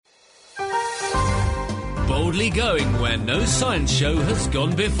boldly going where no science show has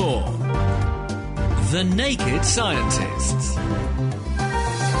gone before. The Naked Scientists.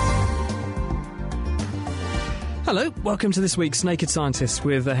 Hello, welcome to this week's Naked Scientists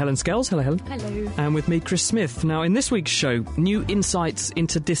with Helen Scales. Hello, Helen. Hello. And with me, Chris Smith. Now, in this week's show, new insights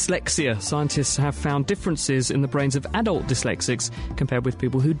into dyslexia. Scientists have found differences in the brains of adult dyslexics compared with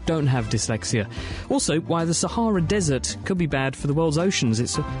people who don't have dyslexia. Also, why the Sahara Desert could be bad for the world's oceans.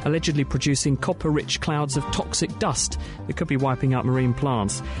 It's allegedly producing copper-rich clouds of toxic dust that could be wiping out marine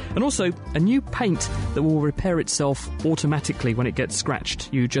plants. And also, a new paint that will repair itself automatically when it gets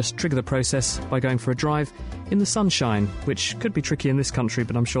scratched. You just trigger the process by going for a drive in the sunshine, which could be tricky in this country,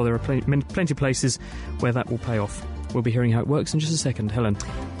 but I'm sure there are plenty of places where that will pay off. We'll be hearing how it works in just a second. Helen.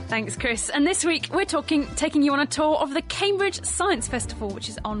 Thanks, Chris. And this week we're taking you on a tour of the Cambridge Science Festival, which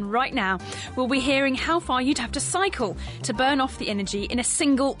is on right now. We'll be hearing how far you'd have to cycle to burn off the energy in a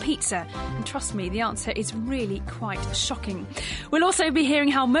single pizza. And trust me, the answer is really quite shocking. We'll also be hearing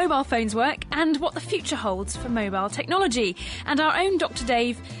how mobile phones work and what the future holds for mobile technology. And our own Dr.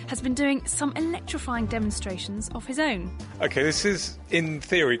 Dave has been doing some electrifying demonstrations of his own. OK, this is, in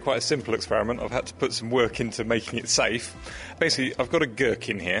theory, quite a simple experiment. I've had to put some work into making it safe. Basically, I've got a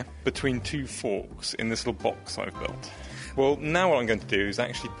gherkin here between two forks in this little box I've built. Well, now what I'm going to do is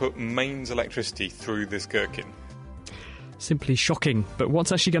actually put mains electricity through this gherkin. Simply shocking. But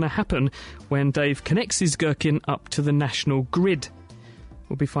what's actually going to happen when Dave connects his gherkin up to the national grid?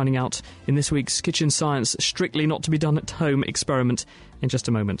 We'll be finding out in this week's Kitchen Science Strictly Not to Be Done at Home experiment in just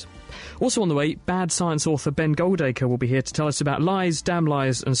a moment. Also on the way, Bad Science author Ben Goldacre will be here to tell us about lies, damn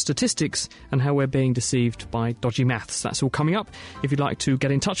lies and statistics and how we're being deceived by dodgy maths. That's all coming up. If you'd like to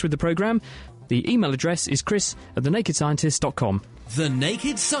get in touch with the programme, the email address is chris@thenakedscientist.com. The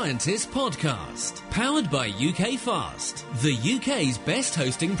Naked Scientist Podcast. Powered by UK Fast, the UK's best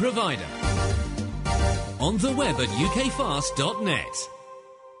hosting provider. On the web at ukfast.net.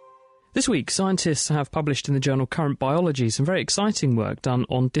 This week, scientists have published in the journal Current Biology some very exciting work done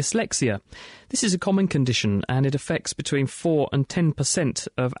on dyslexia. This is a common condition and it affects between 4 and 10%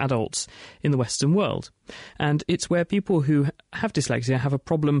 of adults in the Western world. And it's where people who have dyslexia have a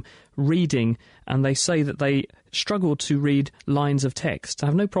problem reading, and they say that they struggle to read lines of text. I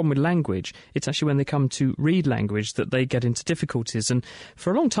have no problem with language. It's actually when they come to read language that they get into difficulties. And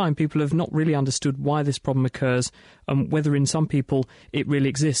for a long time, people have not really understood why this problem occurs, whether in some people it really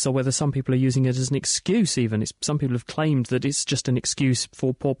exists or whether some people are using it as an excuse even. Some people have claimed that it's just an excuse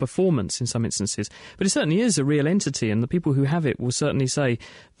for poor performance in some instances. But it certainly is a real entity, and the people who have it will certainly say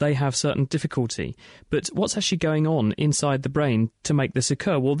they have certain difficulty. But what's actually going on inside the brain to make this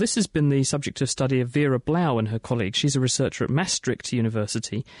occur? Well, this has been the subject of study of Vera Blau and her colleagues. She's a researcher at Maastricht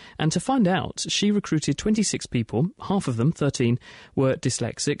University, and to find out, she recruited 26 people. Half of them, 13, were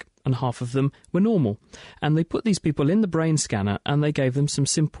dyslexic and half of them were normal. And they put these people in the brain scanner and they gave them some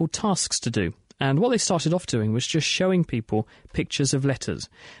simple tasks to do. And what they started off doing was just showing people pictures of letters.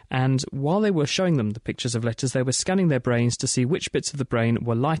 And while they were showing them the pictures of letters, they were scanning their brains to see which bits of the brain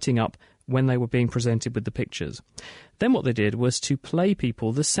were lighting up when they were being presented with the pictures. Then what they did was to play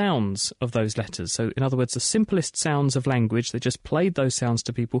people the sounds of those letters. So, in other words, the simplest sounds of language, they just played those sounds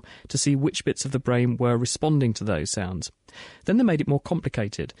to people to see which bits of the brain were responding to those sounds. Then they made it more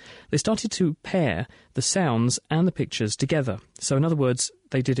complicated. They started to pair the sounds and the pictures together. So, in other words,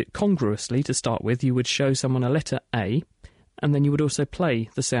 they did it congruously to start with. You would show someone a letter A, and then you would also play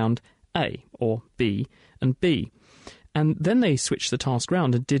the sound A, or B, and B. And then they switched the task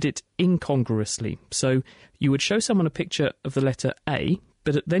round and did it incongruously. So you would show someone a picture of the letter A,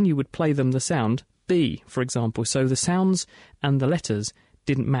 but then you would play them the sound B, for example. So the sounds and the letters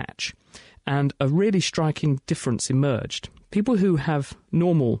didn't match. And a really striking difference emerged. People who have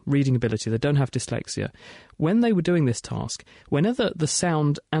normal reading ability, they don't have dyslexia, when they were doing this task, whenever the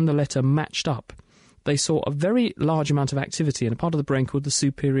sound and the letter matched up, they saw a very large amount of activity in a part of the brain called the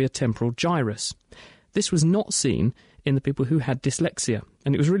superior temporal gyrus. This was not seen in the people who had dyslexia.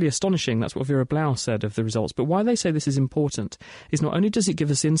 And it was really astonishing. That's what Vera Blau said of the results. But why they say this is important is not only does it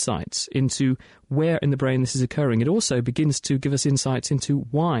give us insights into where in the brain this is occurring, it also begins to give us insights into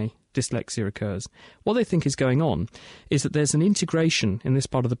why dyslexia occurs. What they think is going on is that there's an integration in this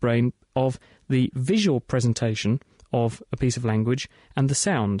part of the brain of the visual presentation of a piece of language and the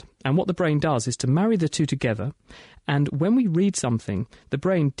sound. And what the brain does is to marry the two together, and when we read something, the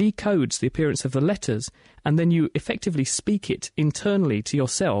brain decodes the appearance of the letters, and then you effectively speak it internally to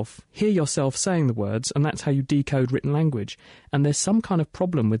yourself, hear yourself saying the words, and that's how you decode written language. And there's some kind of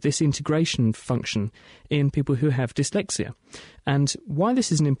problem with this integration function in people who have dyslexia. And why this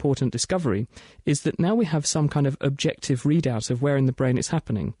is an important discovery is that now we have some kind of objective readout of where in the brain it's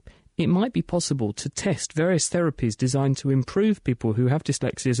happening. it might be possible to test various therapies designed to improve people who have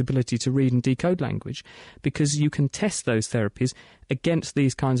dyslexia's ability to read and decode language, because you can test those therapies against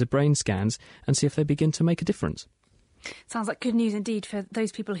these kinds of brain scans and see if they begin to make a difference. Sounds like good news indeed for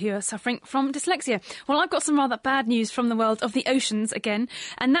those people who are suffering from dyslexia. Well, I've got some rather bad news from the world of the oceans again,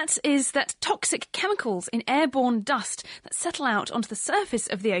 and that is that toxic chemicals in airborne dust that settle out onto the surface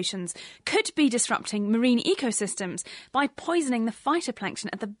of the oceans could be disrupting marine ecosystems by poisoning the phytoplankton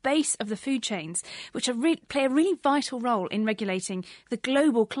at the base of the food chains, which play a really vital role in regulating the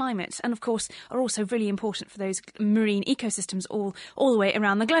global climate, and of course are also really important for those marine ecosystems all the way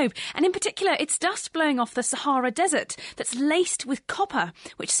around the globe. And in particular, it's dust blowing off the Sahara Desert that's laced with copper,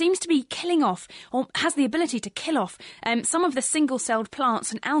 which seems to be killing off, or has the ability to kill off, some of the single-celled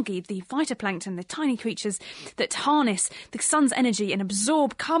plants and algae, the phytoplankton, the tiny creatures that harness the sun's energy and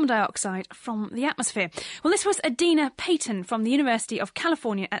absorb carbon dioxide from the atmosphere. Well, this was Adina Payton from the University of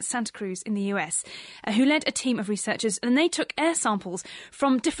California at Santa Cruz in the US, who led a team of researchers, and they took air samples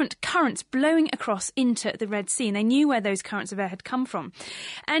from different currents blowing across into the Red Sea, and they knew where those currents of air had come from.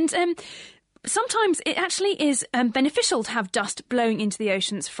 And sometimes it actually is beneficial to have dust blowing into the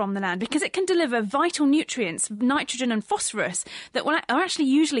oceans from the land, because it can deliver vital nutrients, nitrogen and phosphorus, that are actually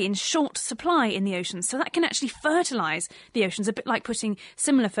usually in short supply in the oceans. So that can actually fertilise the oceans, a bit like putting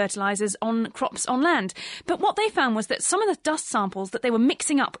similar fertilisers on crops on land. But what they found was that some of the dust samples that they were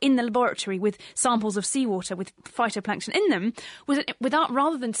mixing up in the laboratory with samples of seawater with phytoplankton in them,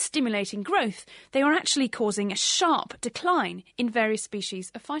 rather than stimulating growth, they were actually causing a sharp decline in various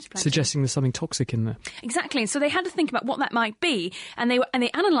species of phytoplankton. Suggesting there's something toxic in there. Exactly. So they had to think about what that might be, and they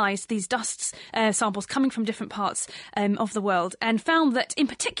analysed these dust samples coming from different parts of the world, and found that in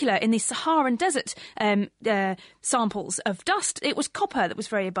particular in the Saharan Desert samples of dust, it was copper that was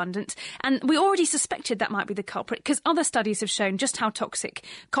very abundant, and we already suspected that might be the culprit because other studies have shown just how toxic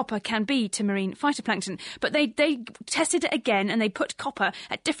copper can be to marine phytoplankton. But they tested it again, and they put copper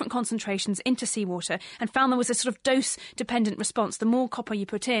at different concentrations into seawater and found there was a sort of dose-dependent response. The more copper you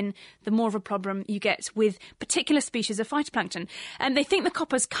put in, the more of a problem you get with particular species of phytoplankton. And they think the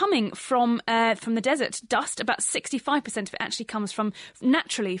copper's coming from the desert dust. About 65% of it actually comes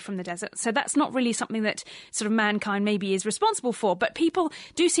naturally from the desert. So that's not really something that sort of mankind maybe is responsible for. But people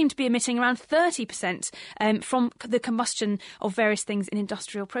do seem to be emitting around 30% from the combustion of various things in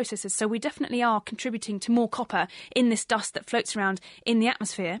industrial processes. So we definitely are contributing to more copper in this dust that floats around in the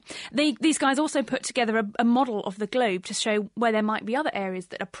atmosphere. These guys also put together a model of the globe to show where there might be other areas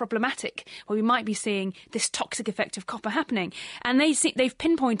that are problematic, where we might be seeing this toxic effect of copper happening. And they've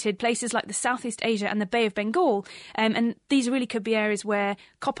pinpointed places like the Southeast Asia and the Bay of Bengal, and these really could be areas where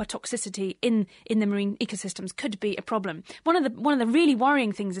copper toxicity in the marine ecosystems could be a problem. One of the really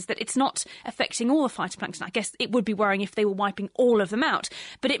worrying things is that it's not affecting all the phytoplankton. I guess it would be worrying if they were wiping all of them out,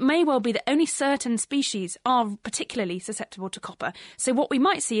 but it may well be that only certain species are particularly susceptible to copper. So what we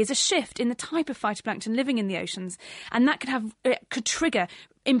might see is a shift in the type of phytoplankton living in the oceans, and that could trigger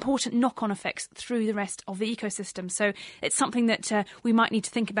important knock-on effects through the rest of the ecosystem. So it's something that we might need to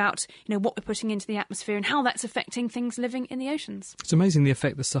think about, what we're putting into the atmosphere and how that's affecting things living in the oceans. It's amazing the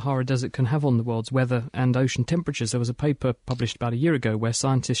effect the Sahara Desert can have on the world's weather and ocean temperatures. There was a paper published about a year ago where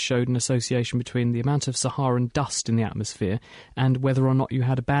scientists showed an association between the amount of Saharan dust in the atmosphere and whether or not you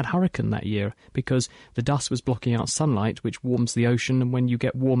had a bad hurricane that year, because the dust was blocking out sunlight, which warms the ocean, and when you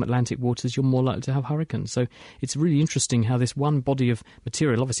get warm Atlantic waters, you're more likely to have hurricanes. So it's really interesting how this one body of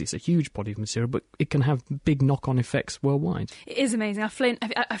material, obviously it's a huge body of material, but it can have big knock-on effects worldwide. It is amazing. I've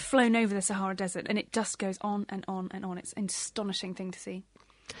flown over the Sahara Desert, and it just goes on and on and on. It's an astonishing thing to see.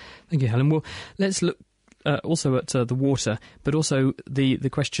 Thank you, Helen. Well, let's look also at the water, but also the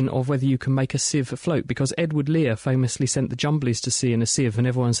question of whether you can make a sieve float, because Edward Lear famously sent the Jumblies to sea in a sieve and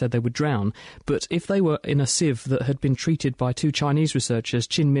everyone said they would drown. But if they were in a sieve that had been treated by two Chinese researchers,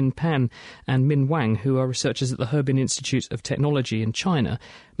 Chin Min Pan and Min Wang, who are researchers at the Harbin Institute of Technology in China,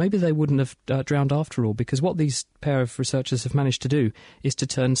 maybe they wouldn't have drowned after all, because what these pair of researchers have managed to do is to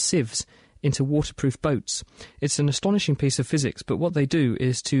turn sieves into waterproof boats. It's an astonishing piece of physics, but what they do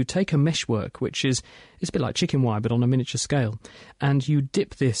is to take a meshwork, which is a bit like chicken wire but on a miniature scale, and you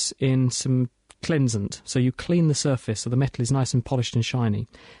dip this in some cleansant, so you clean the surface so the metal is nice and polished and shiny.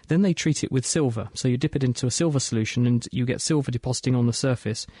 Then they treat it with silver, so you dip it into a silver solution and you get silver depositing on the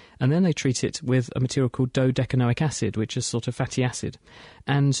surface, and then they treat it with a material called dodecanoic acid, which is sort of fatty acid.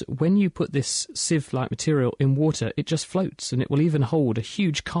 And when you put this sieve-like material in water, it just floats, and it will even hold a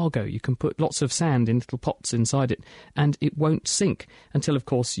huge cargo. You can put lots of sand in little pots inside it, and it won't sink until, of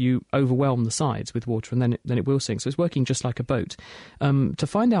course, you overwhelm the sides with water, and then it will sink. So it's working just like a boat. To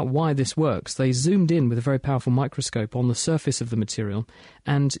find out why this works, they they zoomed in with a very powerful microscope on the surface of the material,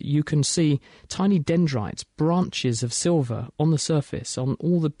 and you can see tiny dendrites, branches of silver on the surface, on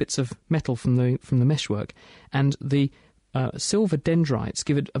all the bits of metal from the meshwork, and the silver dendrites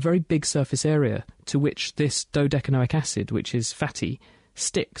give it a very big surface area to which this dodecanoic acid, which is fatty,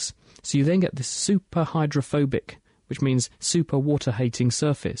 sticks. So you then get this super hydrophobic, which means super water-hating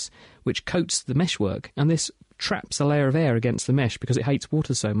surface, which coats the meshwork, and this traps a layer of air against the mesh because it hates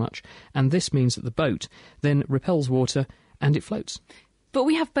water so much, and this means that the boat then repels water and it floats. But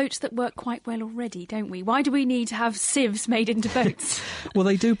we have boats that work quite well already, don't we? Why do we need to have sieves made into boats? Well,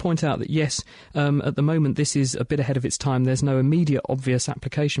 they do point out that, yes, at the moment this is a bit ahead of its time. There's no immediate obvious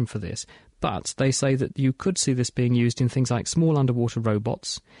application for this. But they say that you could see this being used in things like small underwater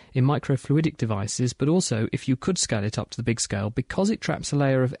robots, in microfluidic devices, but also if you could scale it up to the big scale, because it traps a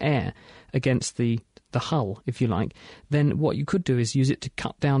layer of air against the hull, if you like, then what you could do is use it to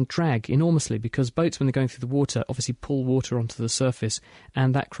cut down drag enormously, because boats, when they're going through the water, obviously pull water onto the surface,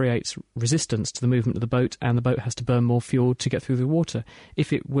 and that creates resistance to the movement of the boat, and the boat has to burn more fuel to get through the water.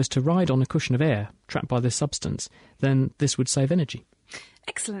 If it was to ride on a cushion of air trapped by this substance, then this would save energy.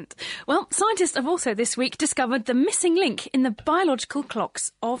 Excellent. Well, scientists have also this week discovered the missing link in the biological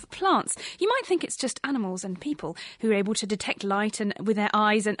clocks of plants. You might think it's just animals and people who are able to detect light and with their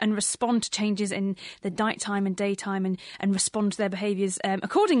eyes and respond to changes in the nighttime and daytime and respond to their behaviours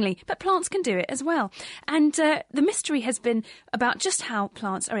accordingly. But plants can do it as well. And the mystery has been about just how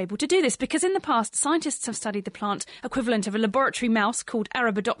plants are able to do this, because in the past, scientists have studied the plant equivalent of a laboratory mouse called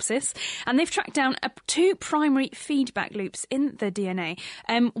Arabidopsis, and they've tracked down two primary feedback loops in the DNA.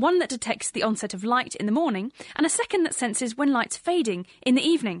 One that detects the onset of light in the morning, and a second that senses when light's fading in the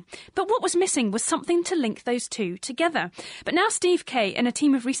evening. But what was missing was something to link those two together. But now Steve Kay and a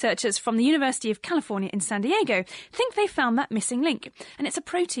team of researchers from the University of California in San Diego think they found that missing link, and it's a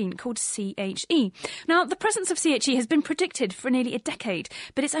protein called CHE. Now, the presence of CHE has been predicted for nearly a decade,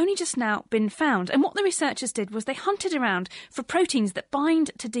 but it's only just now been found. And what the researchers did was they hunted around for proteins that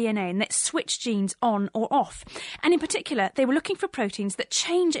bind to DNA and that switch genes on or off. And in particular, they were looking for proteins that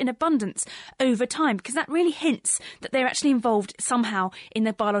change in abundance over time, because that really hints that they're actually involved somehow in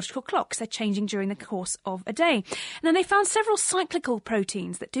their biological clocks. They're changing during the course of a day. And then they found several cyclical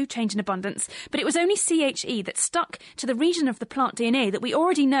proteins that do change in abundance, but it was only CHE that stuck to the region of the plant DNA that we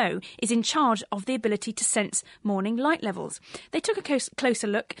already know is in charge of the ability to sense morning light levels. They took a closer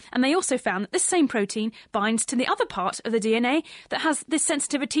look, and they also found that this same protein binds to the other part of the DNA that has this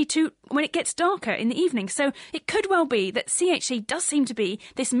sensitivity to when it gets darker in the evening. So it could well be that CHE does seem to be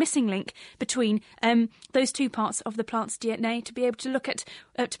this missing link between those two parts of the plant's DNA to be able to look at,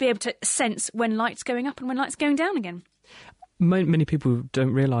 to be able to sense when light's going up and when light's going down again. Many people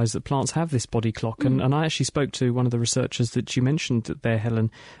don't realise that plants have this body clock, and I actually spoke to one of the researchers that you mentioned there,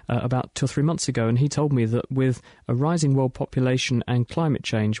 Helen, about 2 or 3 months ago, and he told me that with a rising world population and climate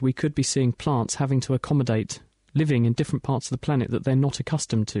change, we could be seeing plants having to accommodate living in different parts of the planet that they're not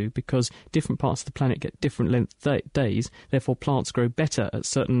accustomed to, because different parts of the planet get different length days, therefore plants grow better at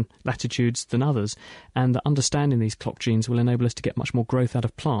certain latitudes than others, and that understanding these clock genes will enable us to get much more growth out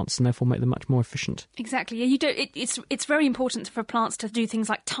of plants and therefore make them much more efficient. Exactly. Yeah, it's very important for plants to do things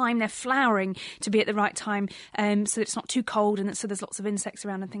like time their flowering to be at the right time, so that it's not too cold and so there's lots of insects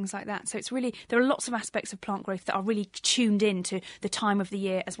around and things like that. So it's really, there are lots of aspects of plant growth that are really tuned in to the time of the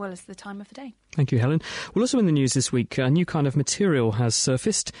year as well as the time of the day. Thank you, Helen. Well, also in the news this week, a new kind of material has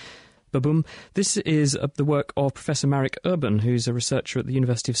surfaced. Ba-boom. This is the work of Professor Marek Urban, who's a researcher at the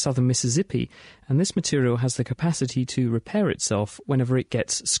University of Southern Mississippi. And this material has the capacity to repair itself whenever it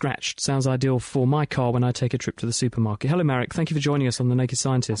gets scratched. Sounds ideal for my car when I take a trip to the supermarket. Hello, Marek. Thank you for joining us on The Naked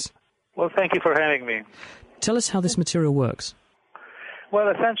Scientist. Well, thank you for having me. Tell us how this material works. Well,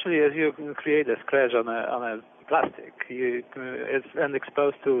 essentially, as you create a scratch on a plastic, and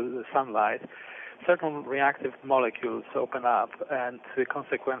exposed to the sunlight, certain reactive molecules open up, and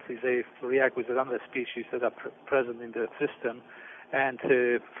consequently they react with another species that are present in the system and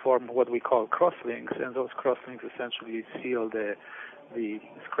form what we call crosslinks, and those crosslinks essentially seal the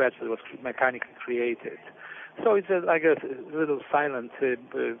scratch that was mechanically created. So it's like a little silent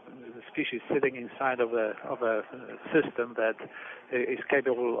species sitting inside of a system that is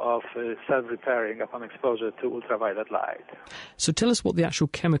capable of self-repairing upon exposure to ultraviolet light. So tell us what the actual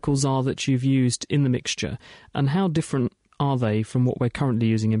chemicals are that you've used in the mixture, and how different are they from what we're currently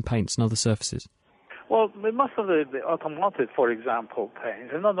using in paints and other surfaces? Well, most of the automotive, for example,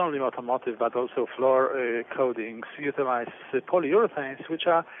 paints, and not only automotive but also floor coatings, utilize polyurethanes, which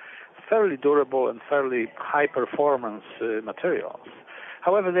are fairly durable and fairly high-performance materials.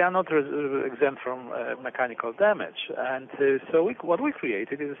 However, they are not exempt from mechanical damage. And what we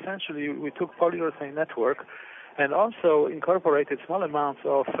created is essentially we took polyurethane network and also incorporated small amounts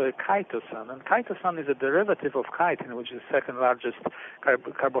of chitosan. And chitosan is a derivative of chitin, which is the second largest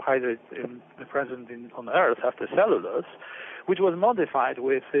carbohydrate present on Earth after cellulose, which was modified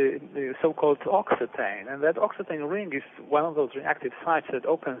with the so-called oxetane. And that oxetane ring is one of those reactive sites that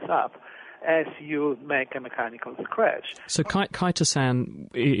opens up as you make a mechanical scratch. So chitosan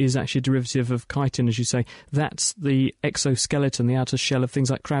is actually a derivative of chitin, as you say. That's the exoskeleton, the outer shell of things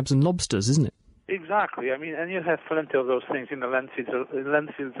like crabs and lobsters, isn't it? Exactly. I mean, and you have plenty of those things in the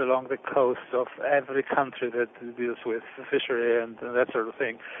landfills along the coast of every country that deals with fishery and that sort of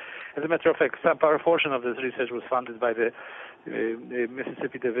thing. As a matter of fact, some portion of this research was funded by the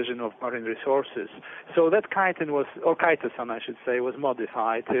Mississippi Division of Marine Resources. So that chitin or chitosan, I should say, was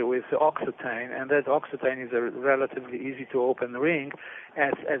modified with oxetane, and that oxetane is a relatively easy to open ring.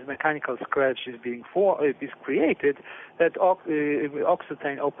 As mechanical scratch is created, that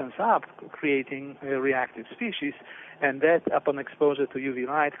oxetane opens up, creating a reactive species, and that, upon exposure to UV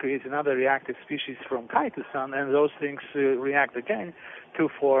light, creates another reactive species from chitosan, and those things react again to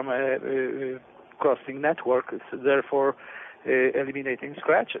form a crossing network, therefore eliminating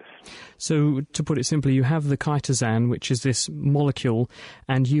scratches. So, to put it simply, you have the chitosan, which is this molecule,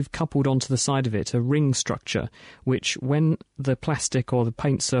 and you've coupled onto the side of it a ring structure, which, when the plastic or the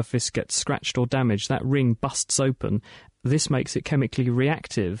paint surface gets scratched or damaged, that ring busts open. This makes it chemically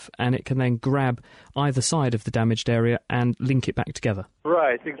reactive, and it can then grab either side of the damaged area and link it back together.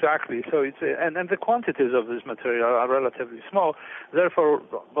 Right, exactly. So and the quantities of this material are relatively small. Therefore,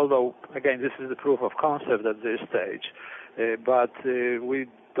 although again this is the proof of concept at this stage, but we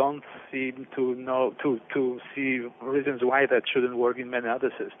don't seem to see reasons why that shouldn't work in many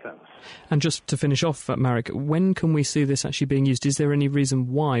other systems. And just to finish off, Marek, when can we see this actually being used? Is there any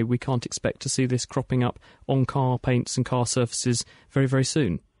reason why we can't expect to see this cropping up on car paints and car surfaces very, very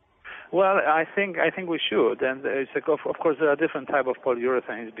soon? Well, I think we should, and of course there are different types of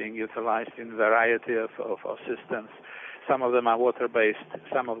polyurethanes being utilized in a variety of systems. Some of them are water-based,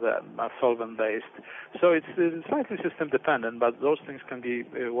 some of them are solvent-based. So it's slightly system-dependent, but those things can be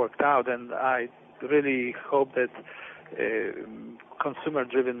worked out, and I really hope that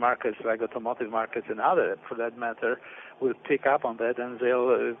consumer-driven markets like automotive markets and other, for that matter, will pick up on that and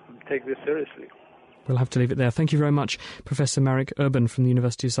they'll take this seriously. We'll have to leave it there. Thank you very much, Professor Marek Urban from the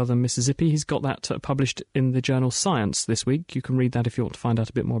University of Southern Mississippi. He's got that published in the journal Science this week. You can read that if you want to find out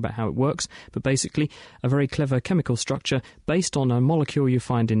a bit more about how it works. But basically, a very clever chemical structure based on a molecule you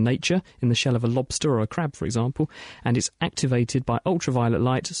find in nature, in the shell of a lobster or a crab, for example, and it's activated by ultraviolet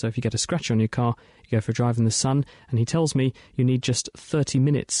light. So if you get a scratch on your car, you go for a drive in the sun, and he tells me you need just 30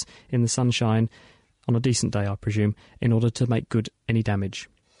 minutes in the sunshine, on a decent day, I presume, in order to make good any damage.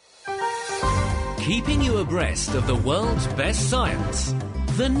 Keeping you abreast of the world's best science.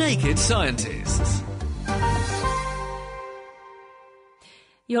 The Naked Scientists.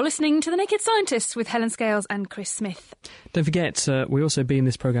 You're listening to The Naked Scientists with Helen Scales and Chris Smith. Don't forget, we also beam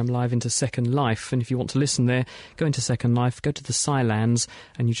this programme live into Second Life, and if you want to listen there, go into Second Life, go to the Scilands,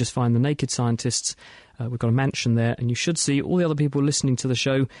 and you just find The Naked Scientists. We've got a mansion there, and you should see all the other people listening to the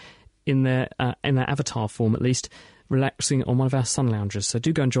show in their avatar form, at least, relaxing on one of our sun loungers. So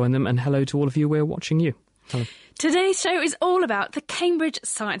do go and join them, and hello to all of you. We're watching you. Hello. Today's show is all about the Cambridge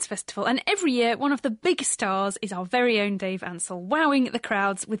Science Festival, and every year one of the big stars is our very own Dave Ansell, wowing the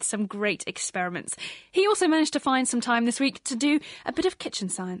crowds with some great experiments. He also managed to find some time this week to do a bit of kitchen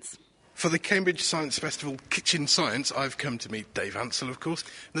science. For the Cambridge Science Festival Kitchen Science, I've come to meet Dave Ansell, of course.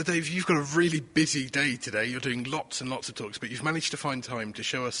 Now, Dave, you've got a really busy day today. You're doing lots and lots of talks, but you've managed to find time to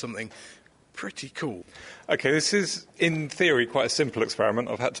show us something pretty cool. OK, this is, in theory, quite a simple experiment.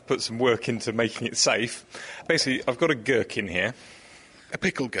 I've had to put some work into making it safe. Basically, I've got a gherkin here. A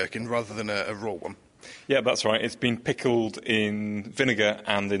pickled gherkin rather than a raw one? Yeah, that's right. It's been pickled in vinegar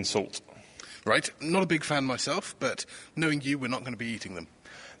and in salt. Right. Not a big fan myself, but knowing you, we're not going to be eating them.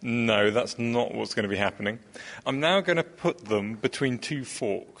 No, that's not what's going to be happening. I'm now going to put them between two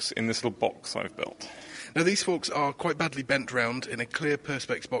forks in this little box I've built. Now, these forks are quite badly bent round in a clear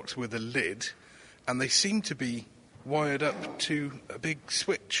Perspex box with a lid, and they seem to be wired up to a big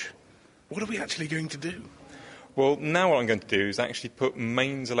switch. What are we actually going to do? Well, now what I'm going to do is actually put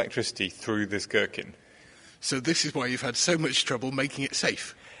mains electricity through this gherkin. So this is why you've had so much trouble making it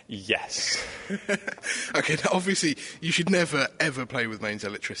safe? Yes. OK, now obviously you should never, ever play with mains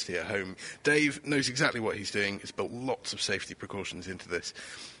electricity at home. Dave knows exactly what he's doing. He's built lots of safety precautions into this.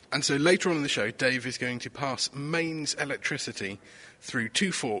 And so later on in the show, Dave is going to pass mains electricity through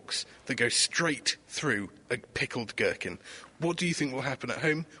 2 forks that go straight through a pickled gherkin. What do you think will happen at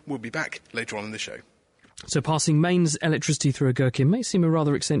home? We'll be back later on in the show. So passing mains electricity through a gherkin may seem a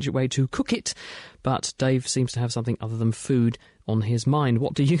rather eccentric way to cook it, but Dave seems to have something other than food on his mind.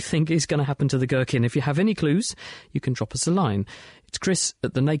 What do you think is going to happen to the gherkin? If you have any clues, you can drop us a line. It's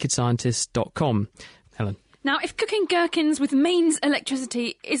chris@thenakedscientist.com. Helen. Now, if cooking gherkins with mains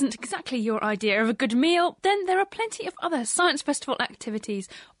electricity isn't exactly your idea of a good meal, then there are plenty of other Science Festival activities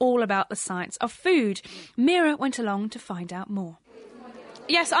all about the science of food. Mira went along to find out more.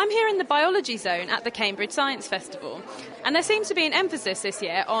 Yes, I'm here in the biology zone at the Cambridge Science Festival, and there seems to be an emphasis this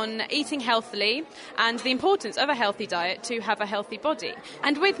year on eating healthily and the importance of a healthy diet to have a healthy body.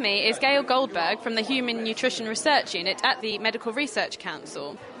 And with me is Gail Goldberg from the Human Nutrition Research Unit at the Medical Research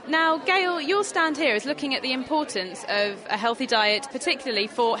Council. Now, Gail, your stand here is looking at the importance of a healthy diet, particularly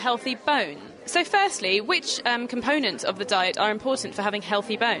for healthy bone. So firstly, which components of the diet are important for having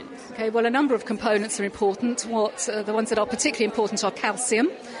healthy bones? Okay, well, a number of components are important. The ones that are particularly important are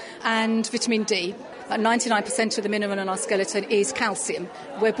calcium and vitamin D. About 99% of the mineral in our skeleton is calcium.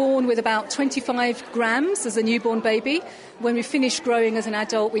 We're born with about 25 grams as a newborn baby. When we finish growing as an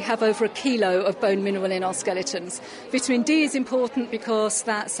adult, we have over 1 kilo of bone mineral in our skeletons. Vitamin D is important because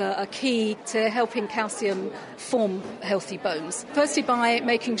that's a key to helping calcium form healthy bones. Firstly, by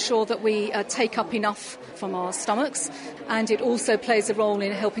making sure that we take up enough from our stomachs, and it also plays a role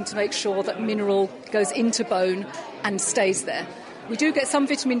in helping to make sure that mineral goes into bone and stays there. We do get some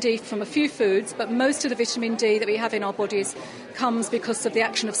vitamin D from a few foods, but most of the vitamin D that we have in our bodies comes because of the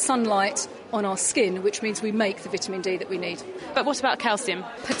action of sunlight on our skin, which means we make the vitamin D that we need. But what about calcium?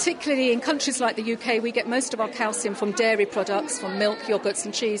 Particularly in countries like the UK, we get most of our calcium from dairy products, from milk, yogurts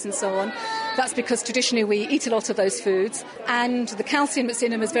and cheese and so on. That's because traditionally we eat a lot of those foods, and the calcium that's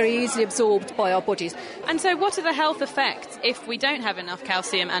in them is very easily absorbed by our bodies. And so what are the health effects if we don't have enough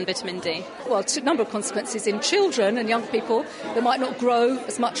calcium and vitamin D? Well, a number of consequences. In children and young people, they might not grow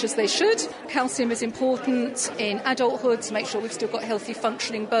as much as they should. Calcium is important in adulthood to make sure we've still got healthy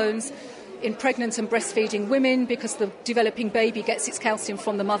functioning bones. In pregnant and breastfeeding women, because the developing baby gets its calcium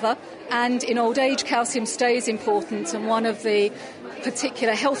from the mother. And in old age, calcium stays important, and one of the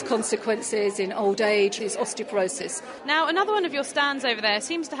particular health consequences in old age is osteoporosis. Now, another one of your stands over there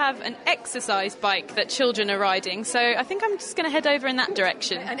seems to have an exercise bike that children are riding, so I think I'm just going to head over in that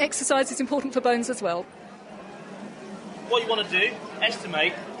direction. And exercise is important for bones as well. What you want to do,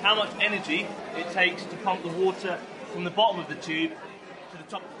 estimate how much energy it takes to pump the water from the bottom of the tube to the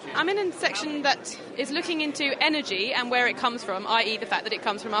top of the tube. I'm in a section that is looking into energy and where it comes from, i.e. the fact that it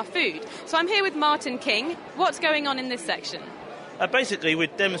comes from our food. So I'm here with Martin King. What's going on in this section? Basically, we're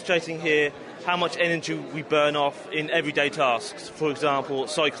demonstrating here how much energy we burn off in everyday tasks, for example,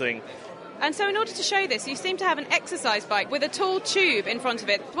 cycling. And so in order to show this, you seem to have an exercise bike with a tall tube in front of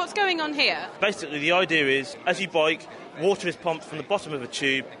it. What's going on here? Basically, the idea is, as you bike, water is pumped from the bottom of a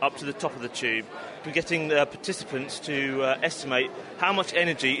tube up to the top of the tube. We're getting the participants to estimate how much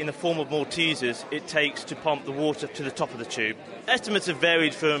energy in the form of Maltesers it takes to pump the water to the top of the tube. Estimates have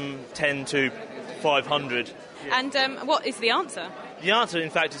varied from 10 to 500. And what is the answer? The answer,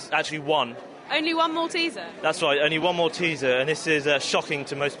 in fact, is actually 1. Only 1 Malteser? That's right, only 1 Malteser, and this is shocking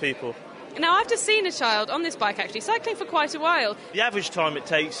to most people. Now, I've just seen a child on this bike, actually, cycling for quite a while. The average time it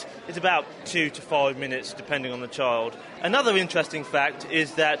takes is about 2 to 5 minutes, depending on the child. Another interesting fact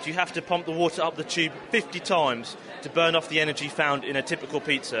is that you have to pump the water up the tube 50 times to burn off the energy found in a typical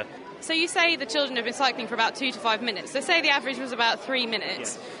pizza. So you say the children have been cycling for about 2 to 5 minutes. So say the average was about 3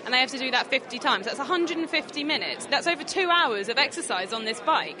 minutes, and they have to do that 50 times. That's 150 minutes. That's over 2 hours of exercise on this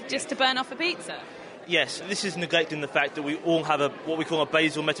bike just to burn off a pizza. Yes, this is neglecting the fact that we all have what we call a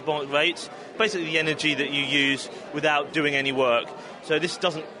basal metabolic rate, basically the energy that you use without doing any work. So this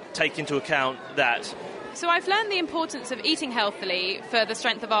doesn't take into account that. So I've learned the importance of eating healthily for the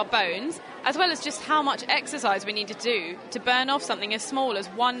strength of our bones, as well as just how much exercise we need to do to burn off something as small as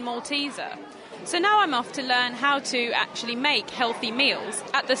 1 Malteser. So now I'm off to learn how to actually make healthy meals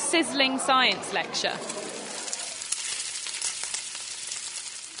at the Sizzling Science lecture.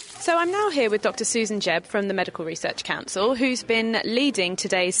 So I'm now here with Dr. Susan Jebb from the Medical Research Council, who's been leading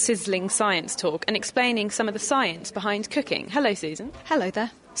today's Sizzling Science talk and explaining some of the science behind cooking. Hello, Susan. Hello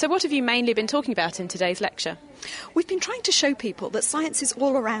there. So what have you mainly been talking about in today's lecture? We've been trying to show people that science is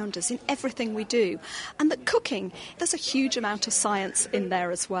all around us in everything we do, and that cooking, there's a huge amount of science in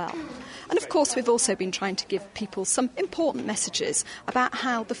there as well. And of course, we've also been trying to give people some important messages about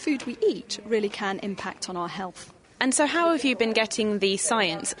how the food we eat really can impact on our health. And so how have you been getting the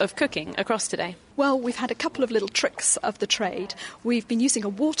science of cooking across today? Well, we've had a couple of little tricks of the trade. We've been using a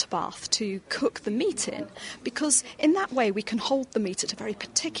water bath to cook the meat in, because in that way we can hold the meat at a very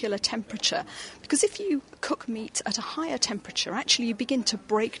particular temperature. Because if you cook meat at a higher temperature, actually you begin to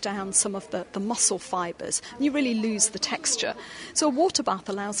break down some of the muscle fibres and you really lose the texture. So a water bath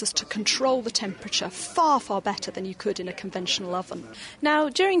allows us to control the temperature far, far better than you could in a conventional oven. Now,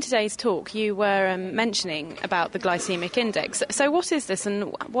 during today's talk, you were mentioning about the glycemic index. So what is this,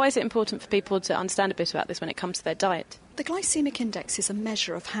 and why is it important for people to understand a bit about this when it comes to their diet? The glycemic index is a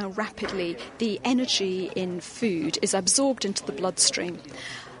measure of how rapidly the energy in food is absorbed into the bloodstream.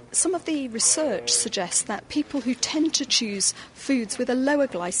 Some of the research suggests that people who tend to choose foods with a lower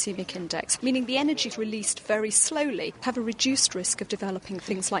glycemic index, meaning the energy is released very slowly, have a reduced risk of developing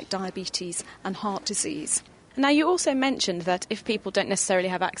things like diabetes and heart disease. Now, you also mentioned that if people don't necessarily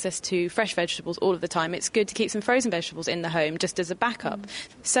have access to fresh vegetables all of the time, it's good to keep some frozen vegetables in the home just as a backup.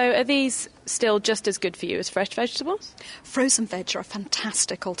 So are these still just as good for you as fresh vegetables? Frozen veg are a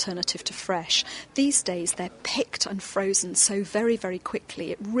fantastic alternative to fresh. These days they're picked and frozen so very, very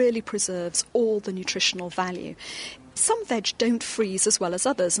quickly. It really preserves all the nutritional value. Some veg don't freeze as well as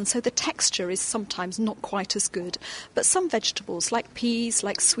others, and so the texture is sometimes not quite as good. But some vegetables, like peas,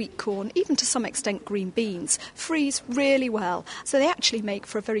 like sweet corn, even to some extent green beans, freeze really well. So they actually make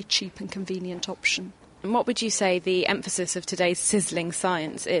for a very cheap and convenient option. And what would you say the emphasis of today's sizzling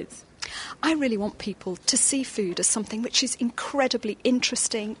science is? I really want people to see food as something which is incredibly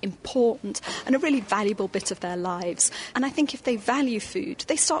interesting, important, and a really valuable bit of their lives. And I think if they value food,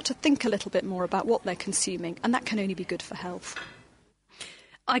 they start to think a little bit more about what they're consuming, and that can only be good for health.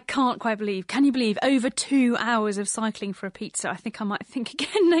 I can't quite believe, can you believe, over 2 hours of cycling for a pizza? I think I might think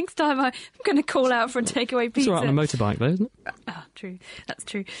again next time I'm going to call out for a takeaway pizza. It's all right on a motorbike though, isn't it? Oh, true. That's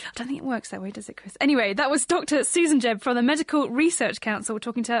true. I don't think it works that way, does it, Chris? Anyway, that was Dr. Susan Jebb from the Medical Research Council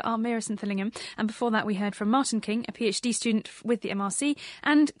talking to Almira St-Thillingham. And before that, we heard from Martin King, a PhD student with the MRC,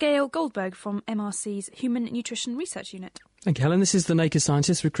 and Gail Goldberg from MRC's Human Nutrition Research Unit. Thank you, Helen. This is The Naked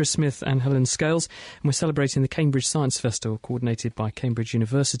Scientist with Chris Smith and Helen Scales, and we're celebrating the Cambridge Science Festival, coordinated by Cambridge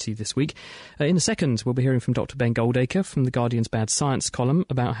University this week. In a second, we'll be hearing from Dr. Ben Goldacre from the Guardian's Bad Science column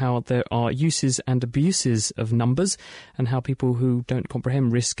about how there are uses and abuses of numbers, and how people who don't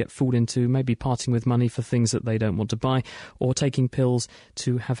comprehend risk get fooled into maybe parting with money for things that they don't want to buy, or taking pills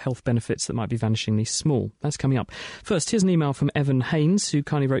to have health benefits that might be vanishingly small. That's coming up. First, here's an email from Evan Haynes, who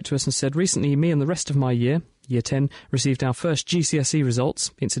kindly wrote to us and said, recently me and the rest of my Year 10, received our first GCSE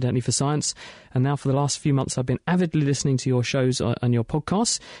results, incidentally for science, and now for the last few months I've been avidly listening to your shows and your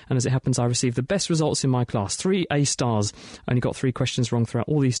podcasts, and as it happens I received the best results in my class, 3 A stars. Only got 3 questions wrong throughout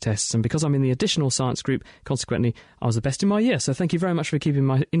all these tests, and because I'm in the additional science group, consequently I was the best in my year. So thank you very much for keeping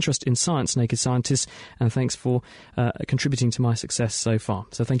my interest in science, Naked Scientists, and thanks for contributing to my success so far.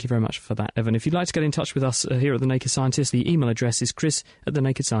 So thank you very much for that, Evan. If you'd like to get in touch with us here at The Naked Scientist, the email address is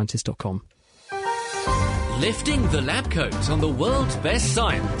chris@thenakedscientist.com. Lifting the lab coat on the world's best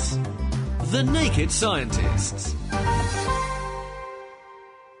science. The Naked Scientists.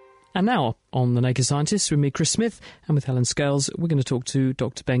 And now, on The Naked Scientists, with me, Chris Smith, and with Helen Scales, we're going to talk to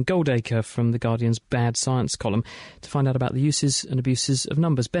Dr. Ben Goldacre from The Guardian's Bad Science column to find out about the uses and abuses of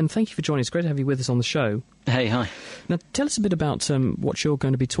numbers. Ben, thank you for joining us. Great to have you with us on the show. Hey, hi. Now, tell us a bit about what you're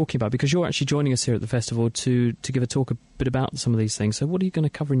going to be talking about, because you're actually joining us here at the festival to give a talk a bit about some of these things. So what are you going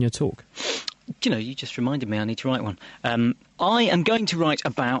to cover in your talk? You just reminded me I need to write one. I am going to write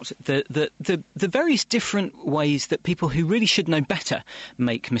about the various different ways that people who really should know better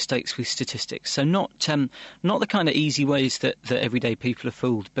make mistakes with statistics. So not the kind of easy ways that everyday people are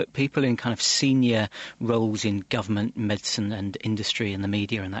fooled, but people in kind of senior roles in government, medicine and industry and the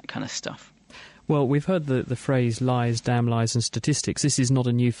media and that kind of stuff. Well, we've heard the phrase lies, damn lies and statistics. This is not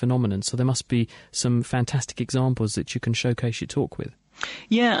a new phenomenon, so there must be some fantastic examples that you can showcase your talk with.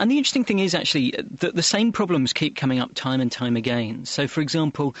 Yeah, and the interesting thing is actually that the same problems keep coming up time and time again. So, for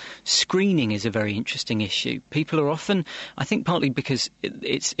example, screening is a very interesting issue. People are often, I think partly because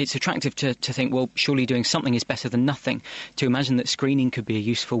it's attractive to think, well, surely doing something is better than nothing, to imagine that screening could be a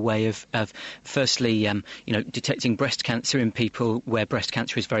useful way of firstly, detecting breast cancer in people where breast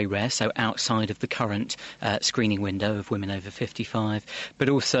cancer is very rare, so outside of the current screening window of women over 55, but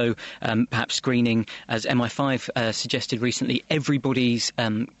also perhaps screening, as MI5 suggested recently, everybody's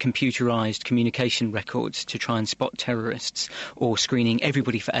computerised communication records to try and spot terrorists, or screening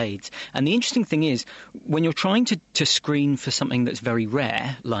everybody for AIDS. And the interesting thing is, when you're trying to screen for something that's very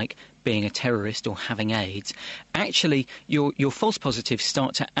rare, like being a terrorist or having AIDS, actually your false positives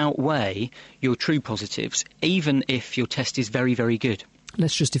start to outweigh your true positives, even if your test is very, very good.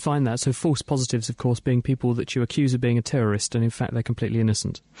 Let's just define that. So false positives, of course, being people that you accuse of being a terrorist and in fact they're completely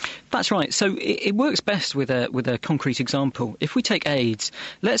innocent. That's right. So it works best with a concrete example. If we take AIDS,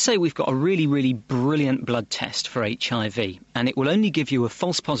 let's say we've got a really, really brilliant blood test for HIV, and it will only give you a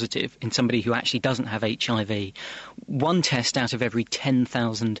false positive in somebody who actually doesn't have HIV, one test out of every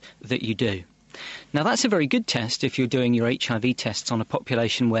 10,000 that you do. Now, that's a very good test if you're doing your HIV tests on a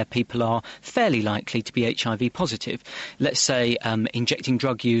population where people are fairly likely to be HIV positive. Let's say injecting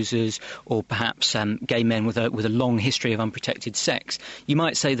drug users, or perhaps gay men with a long history of unprotected sex. You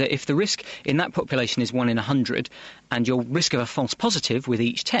might say that if the risk in that population is 1 in 100, and your risk of a false positive with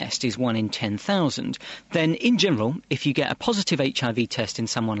each test is 1 in 10,000, then in general, if you get a positive HIV test in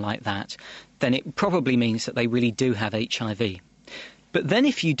someone like that, then it probably means that they really do have HIV. But then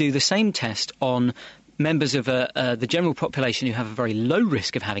if you do the same test on members of the general population who have a very low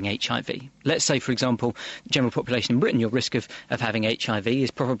risk of having HIV, let's say, for example, general population in Britain, your risk of having HIV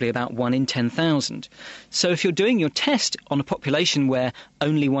is probably about 1 in 10,000. So if you're doing your test on a population where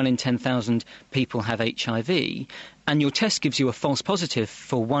only 1 in 10,000 people have HIV, and your test gives you a false positive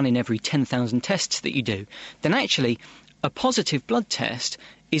for 1 in every 10,000 tests that you do, then actually a positive blood test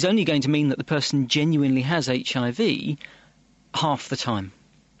is only going to mean that the person genuinely has HIV half the time.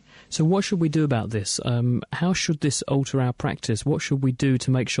 So what should we do about this? How should this alter our practice? What should we do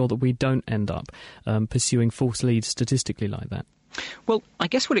to make sure that we don't end up pursuing false leads statistically like that? Well, I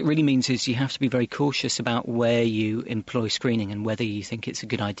guess what it really means is you have to be very cautious about where you employ screening, and whether you think it's a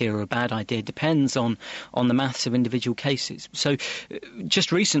good idea or a bad idea. It depends on the maths of individual cases. So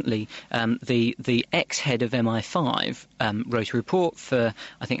just recently, the ex-head of MI5 wrote a report for,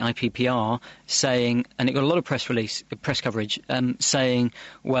 I think, IPPR saying, and it got a lot of press coverage, saying,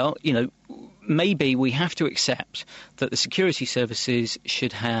 well, you know, maybe we have to accept that the security services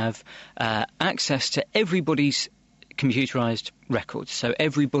should have access to everybody's computerised records, so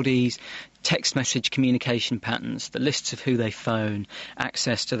everybody's text message communication patterns, the lists of who they phone,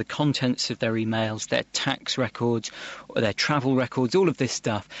 access to the contents of their emails, their tax records, or their travel records, all of this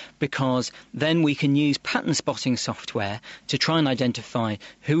stuff, because then we can use pattern spotting software to try and identify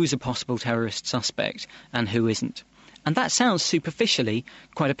who is a possible terrorist suspect and who isn't. And that sounds superficially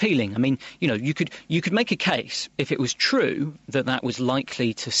quite appealing. I mean, you know, you could make a case, if it was true that that was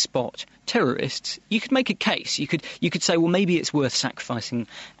likely to spot terrorists, you could make a case. You could say, well, maybe it's worth sacrificing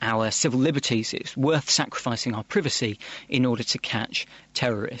our civil liberties, it's worth sacrificing our privacy in order to catch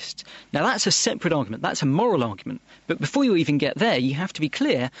terrorists. Now, that's a separate argument. That's a moral argument. But before you even get there, you have to be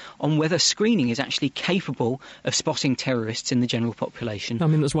clear on whether screening is actually capable of spotting terrorists in the general population. I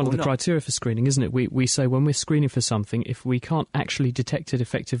mean, that's one of the criteria for screening, isn't it? We say when we're screening for something, if we can't actually detect it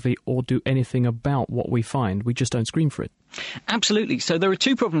effectively or do anything about what we find, we just don't screen for it. Absolutely. So there are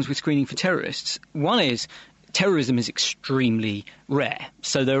two problems with screening for terrorists. One is terrorism is extremely rare.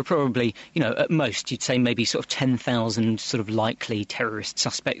 So there are probably, you know, at most you'd say maybe sort of 10,000 sort of likely terrorist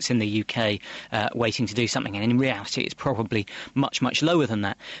suspects in the UK waiting to do something. And in reality, it's probably much, much lower than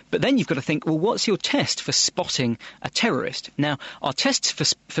that. But then you've got to think, well, what's your test for spotting a terrorist? Now, our tests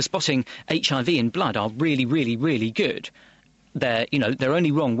for spotting HIV in blood are really, really, really good. They're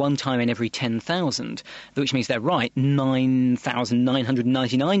only wrong one time in every 10,000, which means they're right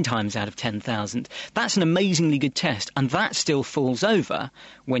 9,999 times out of 10,000. That's an amazingly good test, and that still falls over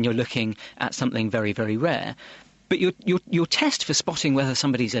when you're looking at something very, very rare. But your test for spotting whether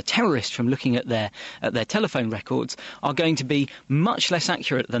somebody's a terrorist from looking at their telephone records are going to be much less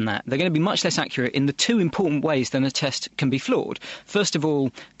accurate than that. They're going to be much less accurate in the two important ways that a test can be flawed. First of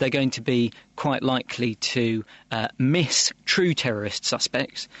all, they're going to be quite likely to miss true terrorist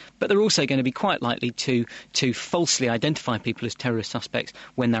suspects, but they're also going to be quite likely to falsely identify people as terrorist suspects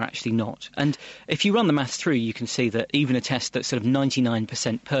when they're actually not. And if you run the maths through, you can see that even a test that's sort of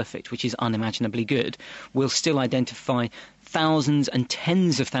 99% perfect, which is unimaginably good, will still identify thousands and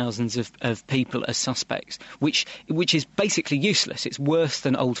tens of thousands of people as suspects, which is basically useless. It's worse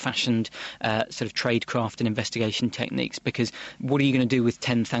than old-fashioned sort of tradecraft and investigation techniques, because what are you going to do with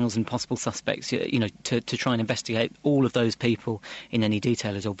 10,000 possible suspects? You know, to try and investigate all of those people in any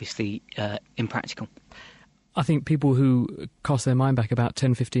detail is obviously impractical. I think people who cast their mind back about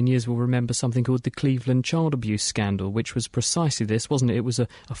 10, 15 years will remember something called the Cleveland child abuse scandal, which was precisely this, wasn't it? It was a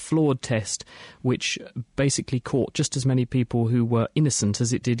flawed test which basically caught just as many people who were innocent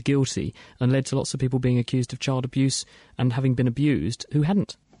as it did guilty, and led to lots of people being accused of child abuse and having been abused who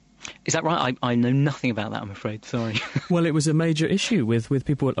hadn't. Is that right? I know nothing about that, I'm afraid. Sorry. Well, it was a major issue with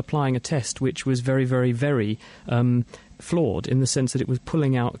people applying a test which was very, very, very flawed in the sense that it was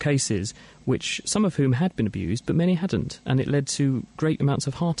pulling out cases which some of whom had been abused, but many hadn't, and it led to great amounts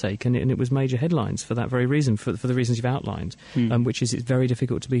of heartache, and it was major headlines for that very reason, for the reasons you've outlined, which is it's very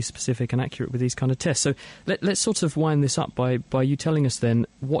difficult to be specific and accurate with these kind of tests. So let's sort of wind this up by you telling us then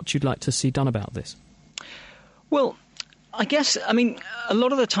what you'd like to see done about this. Well, I guess, I mean, a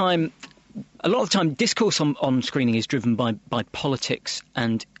lot of the time, discourse on screening is driven by politics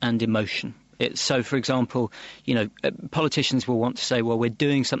and emotion. So, for example, politicians will want to say, well, we're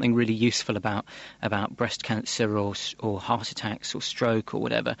doing something really useful about breast cancer or heart attacks or stroke or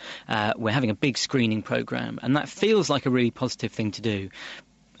whatever. We're having a big screening programme, and that feels like a really positive thing to do.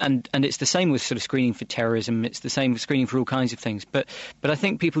 And it's the same with sort of screening for terrorism. It's the same with screening for all kinds of things. But I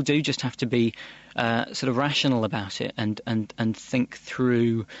think people do just have to be sort of rational about it and think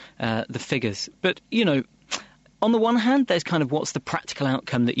through the figures. But, on the one hand, there's kind of what's the practical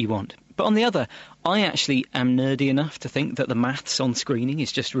outcome that you want. But on the other, I actually am nerdy enough to think that the maths on screening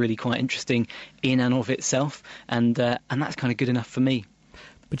is just really quite interesting in and of itself, and that's kind of good enough for me.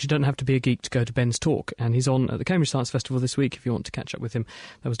 But you don't have to be a geek to go to Ben's talk, and he's on at the Cambridge Science Festival this week if you want to catch up with him.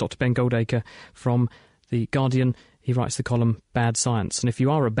 That was Dr. Ben Goldacre from The Guardian. He writes the column Bad Science, and if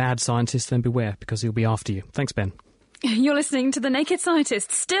you are a bad scientist, then beware, because he'll be after you. Thanks, Ben. You're listening to The Naked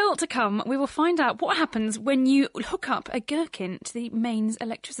Scientist. Still to come, we will find out what happens when you hook up a gherkin to the mains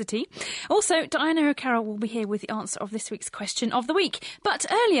electricity. Also, Diana O'Carroll will be here with the answer of this week's question of the week. But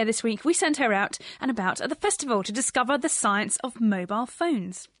earlier this week, we sent her out and about at the festival to discover the science of mobile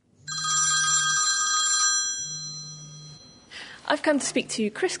phones. I've come to speak to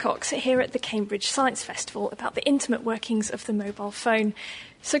Chris Cox here at the Cambridge Science Festival about the intimate workings of the mobile phone.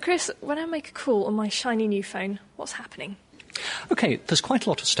 So, Chris, when I make a call on my shiny new phone, what's happening? OK, there's quite a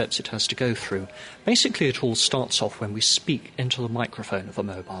lot of steps it has to go through. Basically, it all starts off when we speak into the microphone of a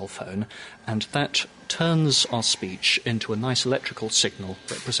mobile phone, and that turns our speech into a nice electrical signal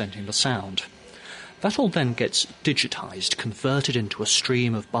representing the sound. That all then gets digitised, converted into a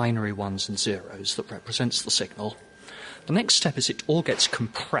stream of binary ones and zeros that represents the signal. The next step is it all gets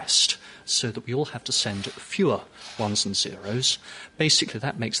compressed so that we all have to send fewer ones and zeros. Basically,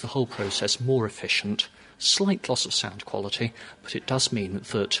 that makes the whole process more efficient. Slight loss of sound quality, but it does mean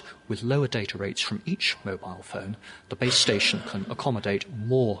that with lower data rates from each mobile phone, the base station can accommodate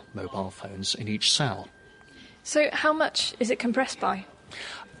more mobile phones in each cell. So how much is it compressed by?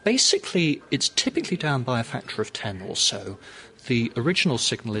 Basically, it's typically down by a factor of 10 or so. The original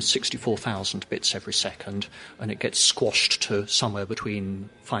signal is 64,000 bits every second, and it gets squashed to somewhere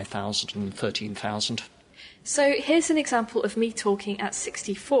between 5,000 and 13,000. So here's an example of me talking at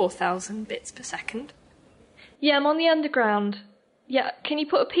 64,000 bits per second. Yeah, I'm on the underground. Yeah, can you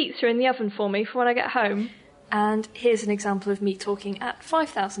put a pizza in the oven for me for when I get home? And here's an example of me talking at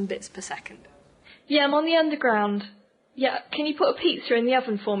 5,000 bits per second. Yeah, I'm on the underground. Yeah, can you put a pizza in the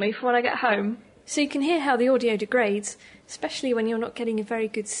oven for me for when I get home? So you can hear how the audio degrades, especially when you're not getting a very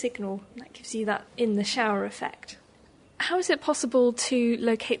good signal. That gives you that in-the-shower effect. How is it possible to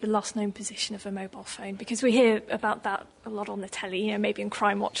locate the last known position of a mobile phone? Because we hear about that a lot on the telly, maybe in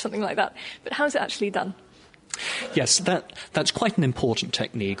Crime Watch, something like that. But how is it actually done? Yes, that's quite an important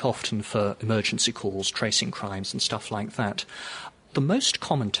technique, often for emergency calls, tracing crimes and stuff like that. The most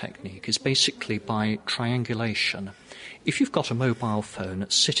common technique is basically by triangulation. If you've got a mobile phone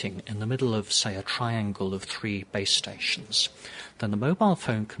sitting in the middle of, say, a triangle of 3 base stations, then the mobile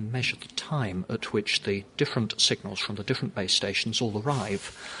phone can measure the time at which the different signals from the different base stations all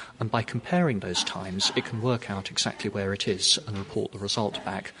arrive, and by comparing those times, it can work out exactly where it is and report the result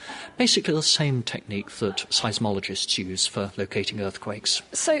back. Basically the same technique that seismologists use for locating earthquakes.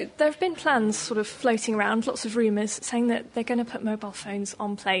 So there have been plans sort of floating around, lots of rumours, saying that they're going to put mobile phones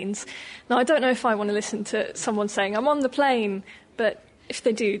on planes. Now, I don't know if I want to listen to someone saying, I'm on the plane, but if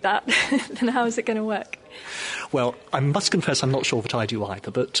they do that, then how is it going to work? Well, I must confess I'm not sure that I do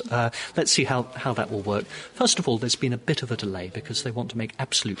either, but let's see how that will work. First of all, there's been a bit of a delay because they want to make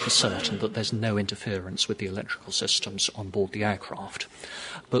absolutely certain that there's no interference with the electrical systems on board the aircraft.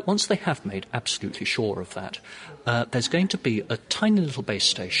 But once they have made absolutely sure of that, there's going to be a tiny little base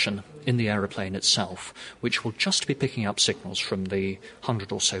station in the aeroplane itself, which will just be picking up signals from the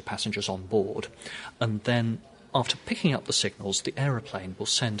 100 or so passengers on board, and then after picking up the signals, the aeroplane will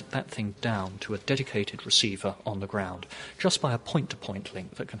send that thing down to a dedicated receiver on the ground, just by a point-to-point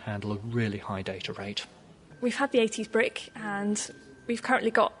link that can handle a really high data rate. We've had the 80s brick, and we've currently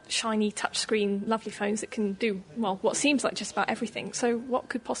got shiny touchscreen lovely phones that can do, well, what seems like just about everything. So what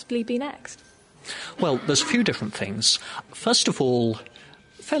could possibly be next? Well, there's a few different things. First of all,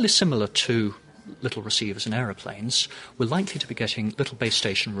 fairly similar to little receivers in aeroplanes, we're likely to be getting little base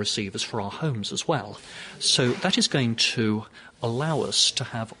station receivers for our homes as well. So that is going to allow us to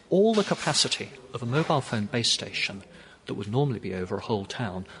have all the capacity of a mobile phone base station that would normally be over a whole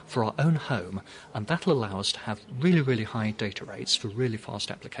town for our own home, and that'll allow us to have really, really high data rates for really fast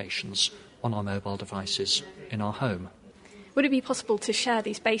applications on our mobile devices in our home. Would it be possible to share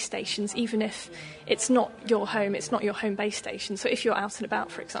these base stations even if it's not your home base station? So if you're out and about,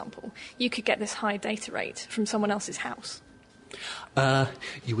 for example, you could get this high data rate from someone else's house?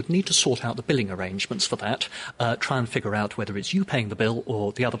 You would need to sort out the billing arrangements for that, try and figure out whether it's you paying the bill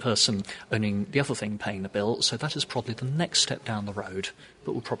or the other person owning the other thing paying the bill. So that is probably the next step down the road,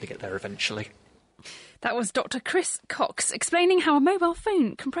 but we'll probably get there eventually. That was Dr. Chris Cox explaining how a mobile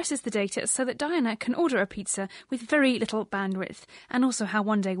phone compresses the data so that Diana can order a pizza with very little bandwidth, and also how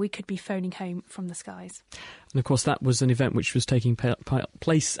one day we could be phoning home from the skies. And of course that was an event which was taking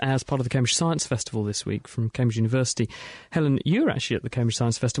place as part of the Cambridge Science Festival this week from Cambridge University. Helen, you were actually at the Cambridge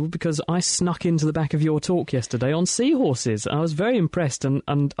Science Festival because I snuck into the back of your talk yesterday on seahorses. I was very impressed and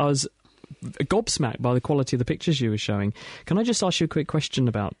I was gobsmacked by the quality of the pictures you were showing. Can I just ask you a quick question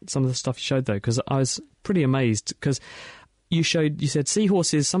about some of the stuff you showed, though? Because I was pretty amazed, because you said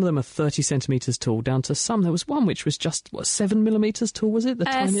seahorses, some of them are 30 centimetres tall, down to some. There was one which was just, 7 millimetres tall, was it? The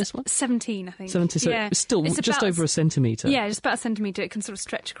tiniest one? 17, I think. 17, so yeah. It's still just over a centimetre. Yeah, just about a centimetre. It can sort of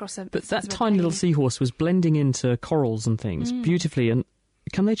stretch across a... But that tiny little seahorse was blending into corals and things beautifully, and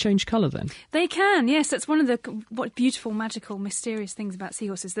can they change colour then? They can, yes. That's one of the beautiful, magical, mysterious things about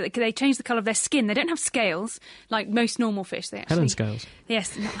seahorses, that they change the colour of their skin. They don't have scales like most normal fish. They actually, Helen scales.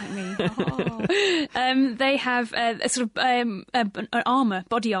 Yes, not like me. Oh. They have a sort of an armour,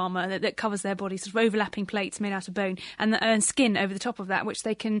 body armour that covers their body, sort of overlapping plates made out of bone, and skin over the top of that, which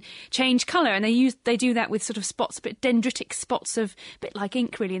they can change colour. And they do that with sort of spots, but dendritic spots of a bit like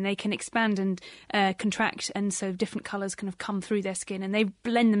ink, really, and they can expand and contract, and so different colours kind of come through their skin, and they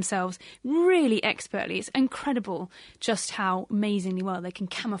blend themselves really expertly. It's incredible just how amazingly well they can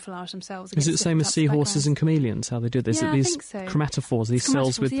camouflage themselves. Is it the same as seahorses and chameleons, how they do this? Yeah, these I think so. Chromatophores, these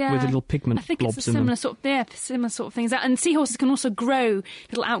cells with little pigment blobs in them. I think it's a similar sort of things. And seahorses can also grow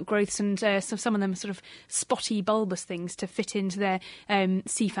little outgrowths, and so some of them are sort of spotty, bulbous things to fit into their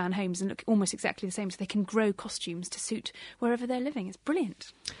sea fan homes and look almost exactly the same. So they can grow costumes to suit wherever they're living. It's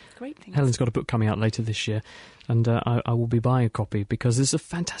brilliant. Great thing. Helen's got a book coming out later this year, and I will be buying a copy because it's a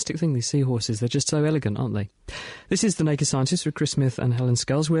fantastic thing, these seahorses. They're just so elegant, aren't they? This is The Naked Scientist with Chris Smith and Helen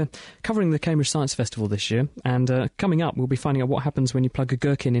Sculls. We're covering the Cambridge Science Festival this year, and coming up we'll be finding out what happens when you plug a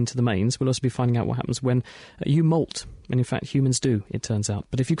gherkin into the mains. We'll also be finding out what happens when you molt, and in fact humans do, it turns out.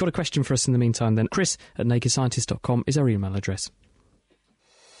 But if you've got a question for us in the meantime, then chris@nakedscientist.com is our email address.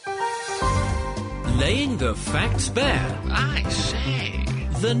 Laying the facts bare. I say.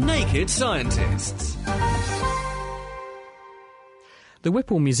 The Naked Scientists. The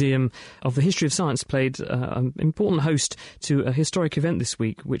Whipple Museum of the History of Science played an important host to a historic event this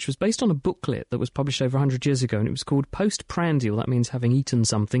week, which was based on a booklet that was published over 100 years ago, and it was called Postprandial, that means having eaten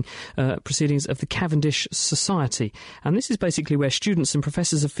something, Proceedings of the Cavendish Society. And this is basically where students and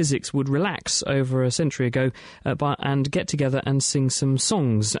professors of physics would relax over a century ago and get together and sing some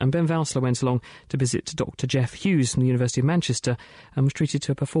songs. And Ben Valsler went along to visit Dr. Jeff Hughes from the University of Manchester and was treated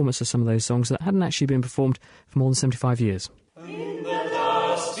to a performance of some of those songs that hadn't actually been performed for more than 75 years. In the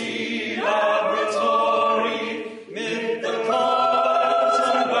dusty laboratory, mid the cobwebs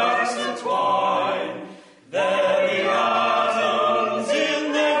and wax entwine, there the atoms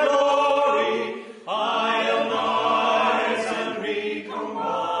in their glory ionize and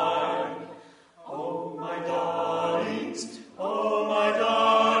recombine. Oh my darlings, oh my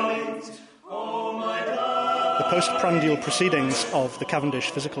darlings, oh my darlings. The postprandial proceedings of the Cavendish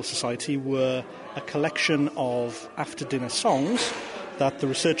Physical Society were a collection of after-dinner songs that the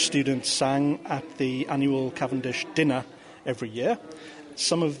research students sang at the annual Cavendish dinner every year.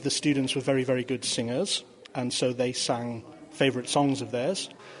 Some of the students were very, very good singers, and so they sang favourite songs of theirs.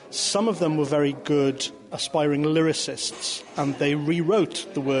 Some of them were very good aspiring lyricists, and they rewrote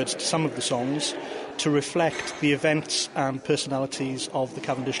the words to some of the songs to reflect the events and personalities of the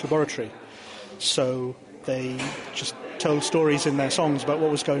Cavendish laboratory. So they just told stories in their songs about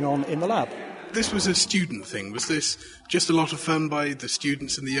what was going on in the lab. This was a student thing. Was this just a lot of fun by the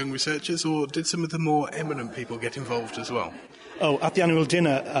students and the young researchers, or did some of the more eminent people get involved as well? Oh, at the annual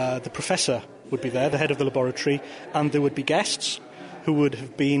dinner, the professor would be there, the head of the laboratory, and there would be guests who would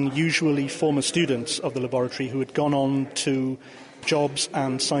have been usually former students of the laboratory who had gone on to jobs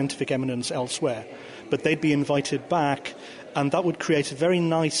and scientific eminence elsewhere. But they'd be invited back, and that would create a very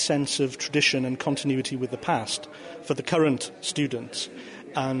nice sense of tradition and continuity with the past for the current students.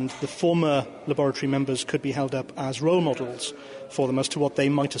 and the former laboratory members could be held up as role models for them as to what they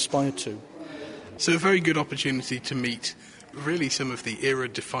might aspire to. So a very good opportunity to meet really some of the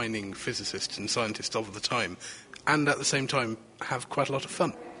era-defining physicists and scientists of the time, and at the same time have quite a lot of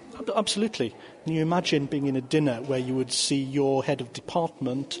fun. Absolutely. Can you imagine being in a dinner where you would see your head of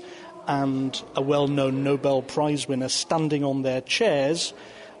department and a well-known Nobel Prize winner standing on their chairs,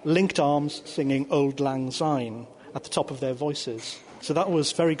 linked arms, singing Auld Lang Syne at the top of their voices. So that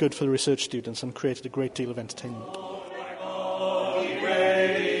was very good for the research students and created a great deal of entertainment.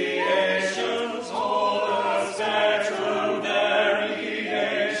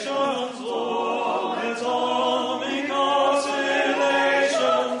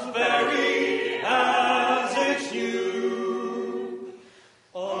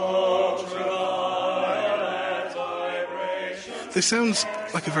 This sounds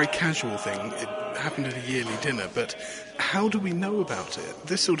like a very casual thing. It happened at a yearly dinner, but how do we know about it?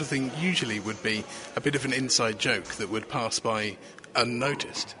 This sort of thing usually would be a bit of an inside joke that would pass by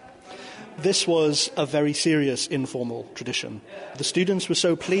unnoticed. This was a very serious informal tradition. The students were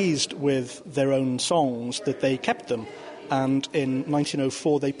so pleased with their own songs that they kept them, and in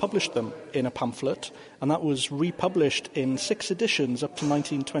 1904 they published them in a pamphlet, and that was republished in 6 editions up to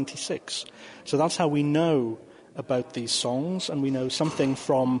 1926. So that's how we know about these songs, and we know something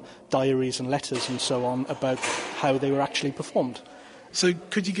from diaries and letters and so on about how they were actually performed. So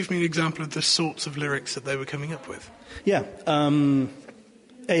could you give me an example of the sorts of lyrics that they were coming up with? Yeah.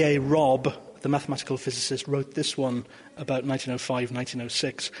 A.A. Robb, the mathematical physicist, wrote this one about 1905,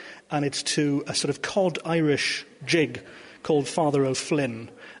 1906, and it's to a sort of cod Irish jig called Father O'Flynn.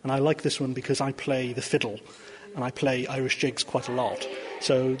 And I like this one because I play the fiddle, and I play Irish jigs quite a lot.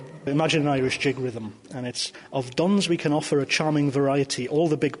 So imagine an Irish jig rhythm, and it's, of duns we can offer a charming variety, all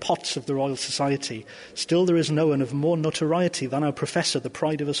the big pots of the Royal Society. Still there is no one of more notoriety than our Professor, the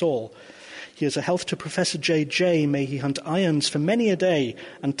pride of us all. Here's a health to Professor J.J. May he hunt irons for many a day,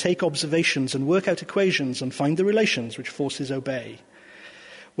 and take observations and work out equations and find the relations which forces obey.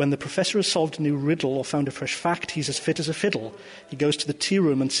 When the professor has solved a new riddle or found a fresh fact, he's as fit as a fiddle. He goes to the tea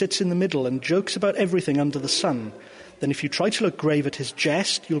room and sits in the middle and jokes about everything under the sun. Then if you try to look grave at his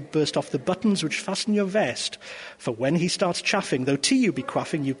jest, you'll burst off the buttons which fasten your vest. For when he starts chaffing, though tea you be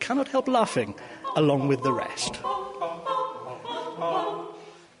quaffing, you cannot help laughing, along with the rest.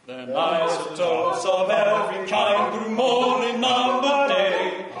 Then isotopes of every kind grew more in number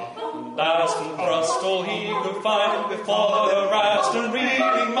day. Last and thrust all he could find before the rest and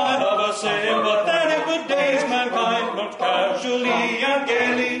reading my lover sympathetic good days mankind not casually and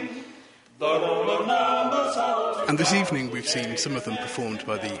gaily. And this evening we've seen some of them performed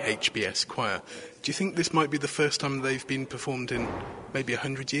by the HBS choir. Do you think this might be the first time they've been performed in maybe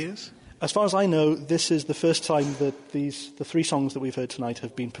 100 years? As far as I know, this is the first time that the 3 songs that we've heard tonight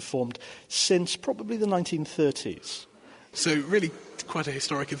have been performed since probably the 1930s. So really quite a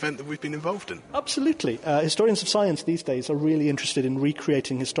historic event that we've been involved in. Absolutely. Historians of science these days are really interested in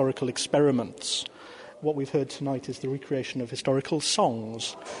recreating historical experiments. What we've heard tonight is the recreation of historical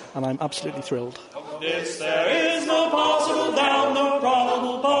songs, and I'm absolutely thrilled. This there is no possible doubt, no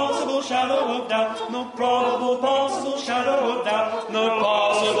probable possible shadow of doubt, no probable possible shadow of doubt, no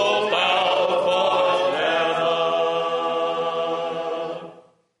possible doubt forever.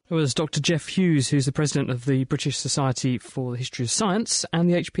 It was Dr. Jeff Hughes, who's the president of the British Society for the History of Science, and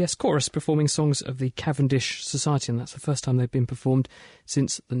the HBS Chorus performing songs of the Cavendish Society, and that's the first time they've been performed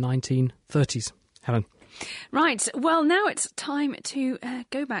since the 1930s. Helen. Right, well, now it's time to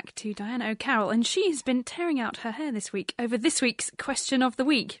go back to Diana O'Carroll, and she's been tearing out her hair this week over this week's Question of the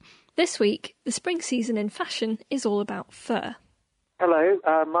Week. This week, the spring season in fashion is all about fur. Hello,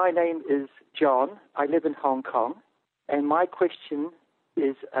 my name is John. I live in Hong Kong, and my question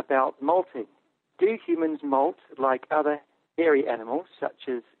is about molting. Do humans molt like other hairy animals, such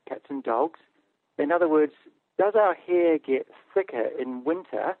as cats and dogs? In other words, does our hair get thicker in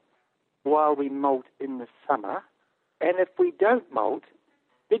winter while we molt in the summer? And if we don't molt,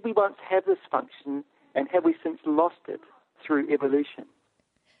 did we once have this function, and have we since lost it through evolution?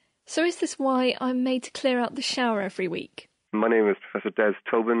 So is this why I'm made to clear out the shower every week? My name is Professor Des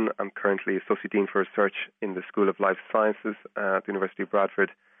Tobin. I'm currently Associate Dean for Research in the School of Life Sciences at the University of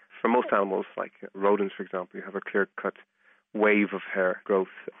Bradford. For most animals, like rodents, for example, you have a clear-cut wave of hair growth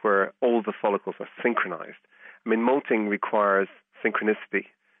where all the follicles are synchronized. I mean, molting requires synchronicity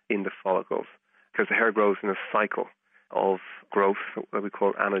in the follicles because the hair grows in a cycle of growth that we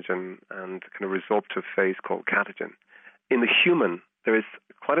call anagen and kind of resorptive phase called catagen. In the human, there is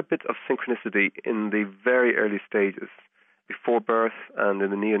quite a bit of synchronicity in the very early stages, before birth and in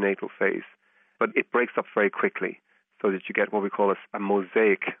the neonatal phase, but it breaks up very quickly. so that you get what we call a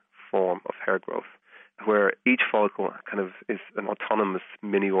mosaic form of hair growth, where each follicle kind of is an autonomous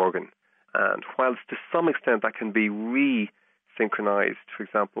mini-organ. And whilst to some extent that can be re-synchronized, for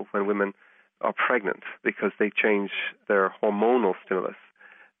example, when women are pregnant because they change their hormonal stimulus.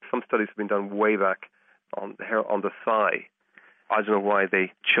 Some studies have been done way back on the hair on the thigh. I don't know why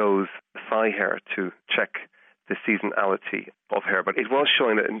they chose thigh hair to check the seasonality of hair, but it was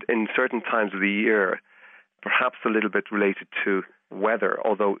showing that in certain times of the year, perhaps a little bit related to weather,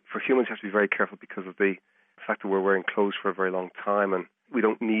 although for humans you have to be very careful because of the fact that we're wearing clothes for a very long time and we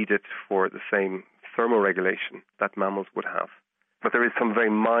don't need it for the same thermoregulation that mammals would have. But there is some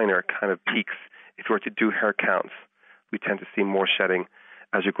very minor kind of peaks. If we were to do hair counts, we tend to see more shedding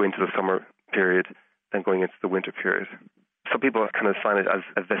as you go into the summer period than going into the winter period. Some people kind of sign it as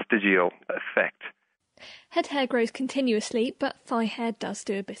a vestigial effect. Head hair grows continuously, but thigh hair does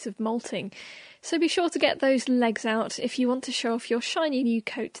do a bit of molting. So be sure to get those legs out if you want to show off your shiny new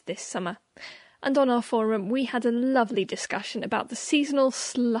coat this summer. And on our forum, we had a lovely discussion about the seasonal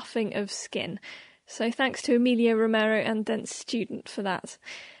sloughing of skin. So thanks to Emilia Romero and Dent's student for that.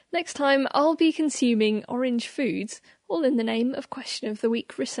 Next time, I'll be consuming orange foods, all in the name of Question of the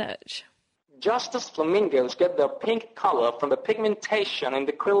Week research. Just as flamingos get their pink color from the pigmentation in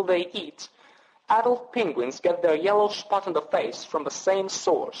the krill they eat, adult penguins get their yellow spot on the face from the same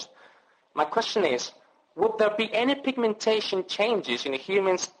source. My question is, would there be any pigmentation changes in a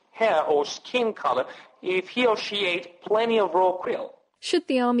human's hair or skin color if he or she ate plenty of raw krill? Should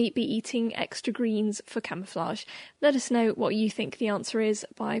the army be eating extra greens for camouflage? Let us know what you think the answer is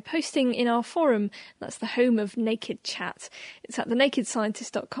by posting in our forum. That's the home of Naked Chat. It's at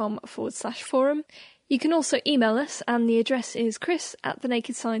thenakedscientist.com/forum. You can also email us, and the address is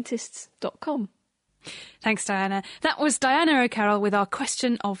chris@thenakedscientists.com. Thanks, Diana. That was Diana O'Carroll with our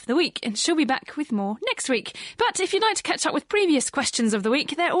Question of the Week, and she'll be back with more next week. But if you'd like to catch up with previous Questions of the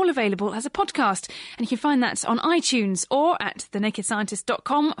Week, they're all available as a podcast, and you can find that on iTunes or at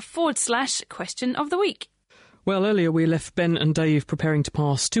thenakedscientist.com/Question of the Week. Well, earlier we left Ben and Dave preparing to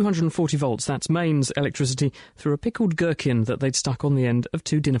pass 240 volts, that's mains electricity, through a pickled gherkin that they'd stuck on the end of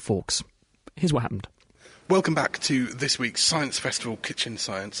 2 dinner forks. Here's what happened. Welcome back to this week's Science Festival Kitchen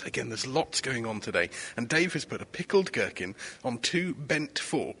Science. Again, there's lots going on today, and Dave has put a pickled gherkin on 2 bent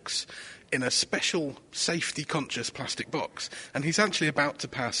forks in a special safety-conscious plastic box, and he's actually about to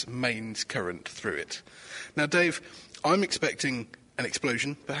pass mains current through it. Now, Dave, I'm expecting an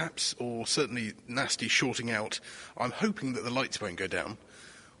explosion, perhaps, or certainly nasty shorting out. I'm hoping that the lights won't go down.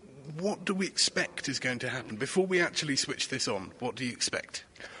 What do we expect is going to happen? Before we actually switch this on, what do you expect?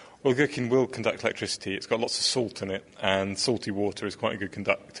 Well, gherkin will conduct electricity. It's got lots of salt in it, and salty water is quite a good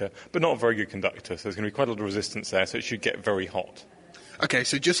conductor, but not a very good conductor, so there's going to be quite a lot of resistance there, so it should get very hot. OK,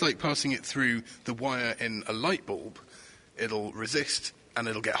 so just like passing it through the wire in a light bulb, it'll resist and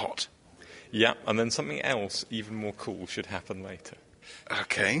it'll get hot. Yeah, and then something else even more cool should happen later.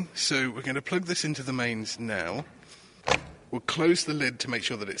 OK, so we're going to plug this into the mains now. We'll close the lid to make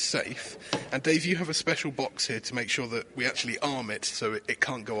sure that it's safe. And Dave, you have a special box here to make sure that we actually arm it so it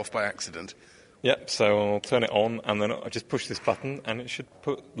can't go off by accident. Yep, so I'll turn it on and then I just push this button and it should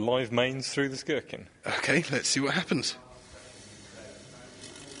put live mains through this gherkin. OK, let's see what happens.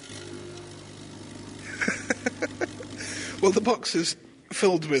 Well, the box is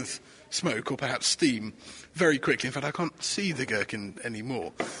filled with smoke or perhaps steam very quickly. In fact, I can't see the gherkin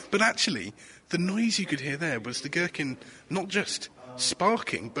anymore. But actually, the noise you could hear there was the gherkin not just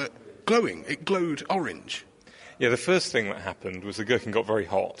sparking, but glowing. It glowed orange. Yeah, the first thing that happened was the gherkin got very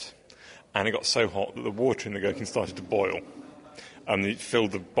hot, and it got so hot that the water in the gherkin started to boil, and it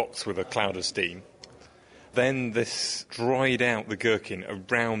filled the box with a cloud of steam. Then this dried out the gherkin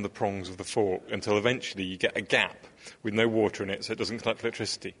around the prongs of the fork until eventually you get a gap with no water in it so it doesn't collect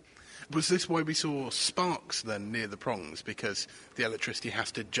electricity. Was this why we saw sparks then near the prongs, because the electricity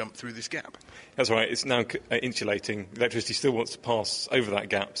has to jump through this gap? That's right, it's now insulating. The electricity still wants to pass over that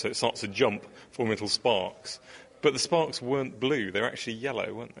gap, so it starts to jump, forming little sparks. But the sparks weren't blue, they were actually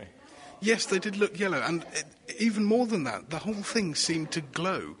yellow, weren't they? Yes, they did look yellow, and even more than that, the whole thing seemed to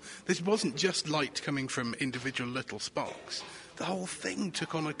glow. This wasn't just light coming from individual little sparks. The whole thing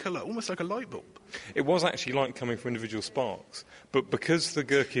took on a colour, almost like a light bulb. It was actually light coming from individual sparks, but because the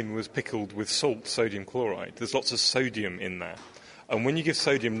gherkin was pickled with salt, sodium chloride, there's lots of sodium in there. And when you give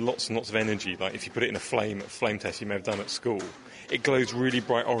sodium lots and lots of energy, like if you put it in a flame test you may have done at school, it glows really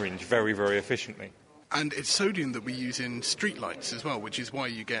bright orange very, very efficiently. And it's sodium that we use in streetlights as well, which is why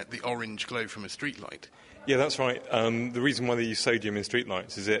you get the orange glow from a streetlight. Yeah, that's right. The reason why they use sodium in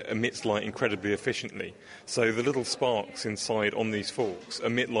streetlights is it emits light incredibly efficiently. So the little sparks inside on these forks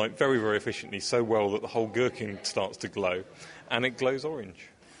emit light very, very efficiently, so well that the whole gherkin starts to glow, and it glows orange.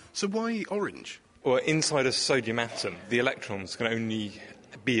 So why orange? Well, inside a sodium atom, the electrons can only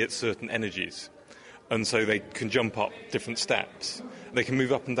be at certain energies, and so they can jump up different steps. They can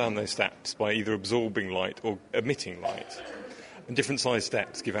move up and down those steps by either absorbing light or emitting light. And different size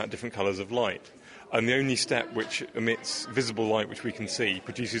steps give out different colours of light. And the only step which emits visible light which we can see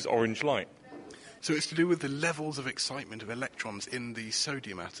produces orange light. So it's to do with the levels of excitement of electrons in these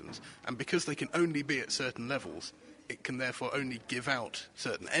sodium atoms. And because they can only be at certain levels, it can therefore only give out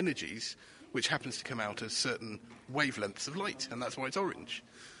certain energies, which happens to come out as certain wavelengths of light, and that's why it's orange.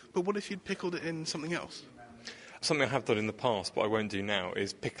 But what if you'd pickled it in something else? Something I have done in the past, but I won't do now,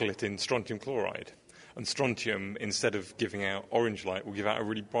 is pickle it in strontium chloride. And strontium, instead of giving out orange light, will give out a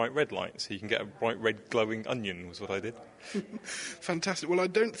really bright red light. So you can get a bright red glowing onion, was what I did. Fantastic. Well, I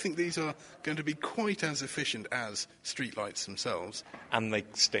don't think these are going to be quite as efficient as streetlights themselves. And they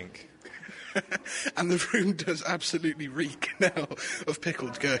stink. And the room does absolutely reek now of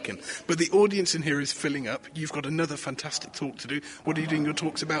pickled gherkin. But the audience in here is filling up. You've got another fantastic talk to do. What are you doing your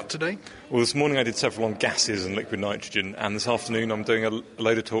talks about today? Well, this morning I did several on gases and liquid nitrogen, and this afternoon I'm doing a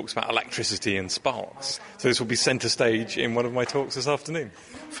load of talks about electricity and sparks. So this will be centre stage in one of my talks this afternoon.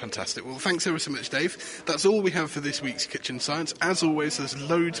 Fantastic. Well, thanks ever so much, Dave. That's all we have for this week's Kitchen Science. As always, there's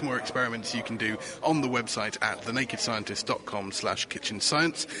loads more experiments you can do on the website at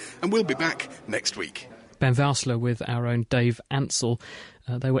thenakedscientist.com/kitchenscience, and we'll be back next week. Ben Valsler with our own Dave Ansell.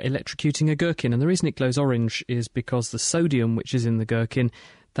 They were electrocuting a gherkin, and the reason it glows orange is because the sodium which is in the gherkin,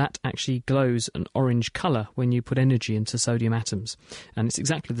 that actually glows an orange colour when you put energy into sodium atoms. And it's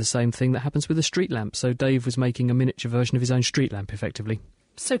exactly the same thing that happens with a street lamp. So Dave was making a miniature version of his own street lamp, effectively.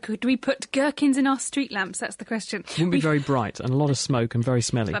 So could we put gherkins in our street lamps? That's the question. It wouldn't be very bright and a lot of smoke and very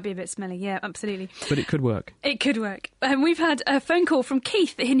smelly. That'd be a bit smelly, yeah, absolutely. But it could work. It could work. We've had a phone call from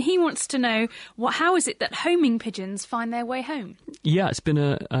Keith, and he wants to know how is it that homing pigeons find their way home? Yeah, it's been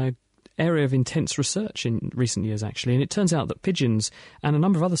a area of intense research in recent years, actually, and it turns out that pigeons and a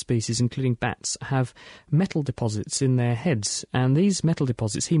number of other species, including bats, have metal deposits in their heads, and these metal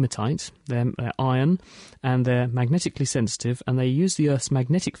deposits, hematite, they're iron, and they're magnetically sensitive, and they use the Earth's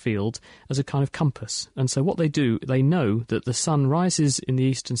magnetic field as a kind of compass. And so what they do, they know that the sun rises in the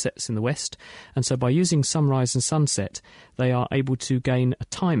east and sets in the west, and so by using sunrise and sunset, they are able to gain a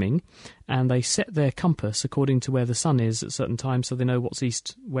timing, and they set their compass according to where the sun is at certain times, so they know what's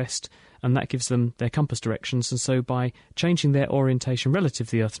east, west, and that gives them their compass directions. And so by changing their orientation relative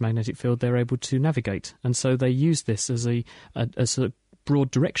to the Earth's magnetic field, they're able to navigate. And so they use this as a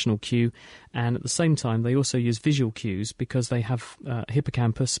broad directional cue, and at the same time they also use visual cues because they have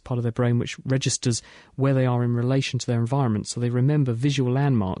hippocampus, part of their brain, which registers where they are in relation to their environment. So they remember visual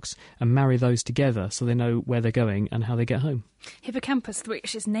landmarks and marry those together so they know where they're going and how they get home. Hippocampus,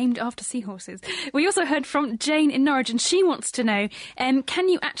 which is named after seahorses. We also heard from Jane in Norwich, and she wants to know, can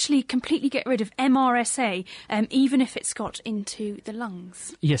you actually completely get rid of MRSA, even if it's got into the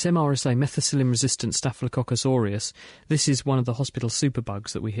lungs? Yes, MRSA, methicillin-resistant Staphylococcus aureus. This is one of the hospital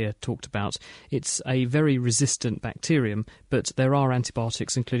superbugs that we hear talked about. It's a very resistant bacterium, but there are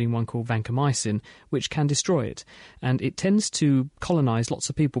antibiotics, including one called vancomycin, which can destroy it. And it tends to colonise lots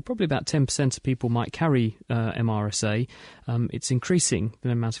of people. Probably about 10% of people might carry MRSA. It's increasing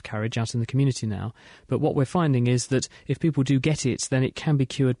the amount of carriage out in the community now. But what we're finding is that if people do get it, then it can be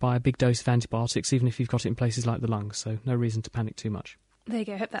cured by a big dose of antibiotics, even if you've got it in places like the lungs. So no reason to panic too much. There you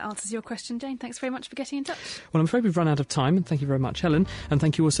go. Hope that answers your question, Jane. Thanks very much for getting in touch. Well, I'm afraid we've run out of time, and thank you very much, Helen. And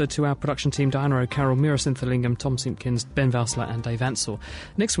thank you also to our production team, Diana O'Carroll, Mira Sinthalingham, Tom Simpkins, Ben Valsler and Dave Ansell.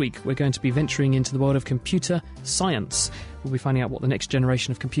 Next week, we're going to be venturing into the world of computer science. We'll be finding out what the next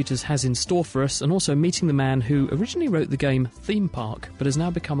generation of computers has in store for us, and also meeting the man who originally wrote the game Theme Park, but has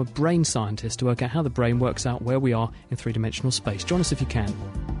now become a brain scientist to work out how the brain works out where we are in three-dimensional space. Join us if you can.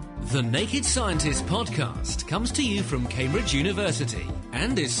 The Naked Scientist podcast comes to you from Cambridge University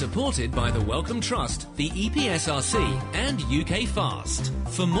and is supported by the Wellcome Trust, the EPSRC and UK FAST.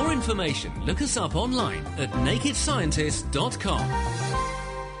 For more information, look us up online at nakedscientist.com.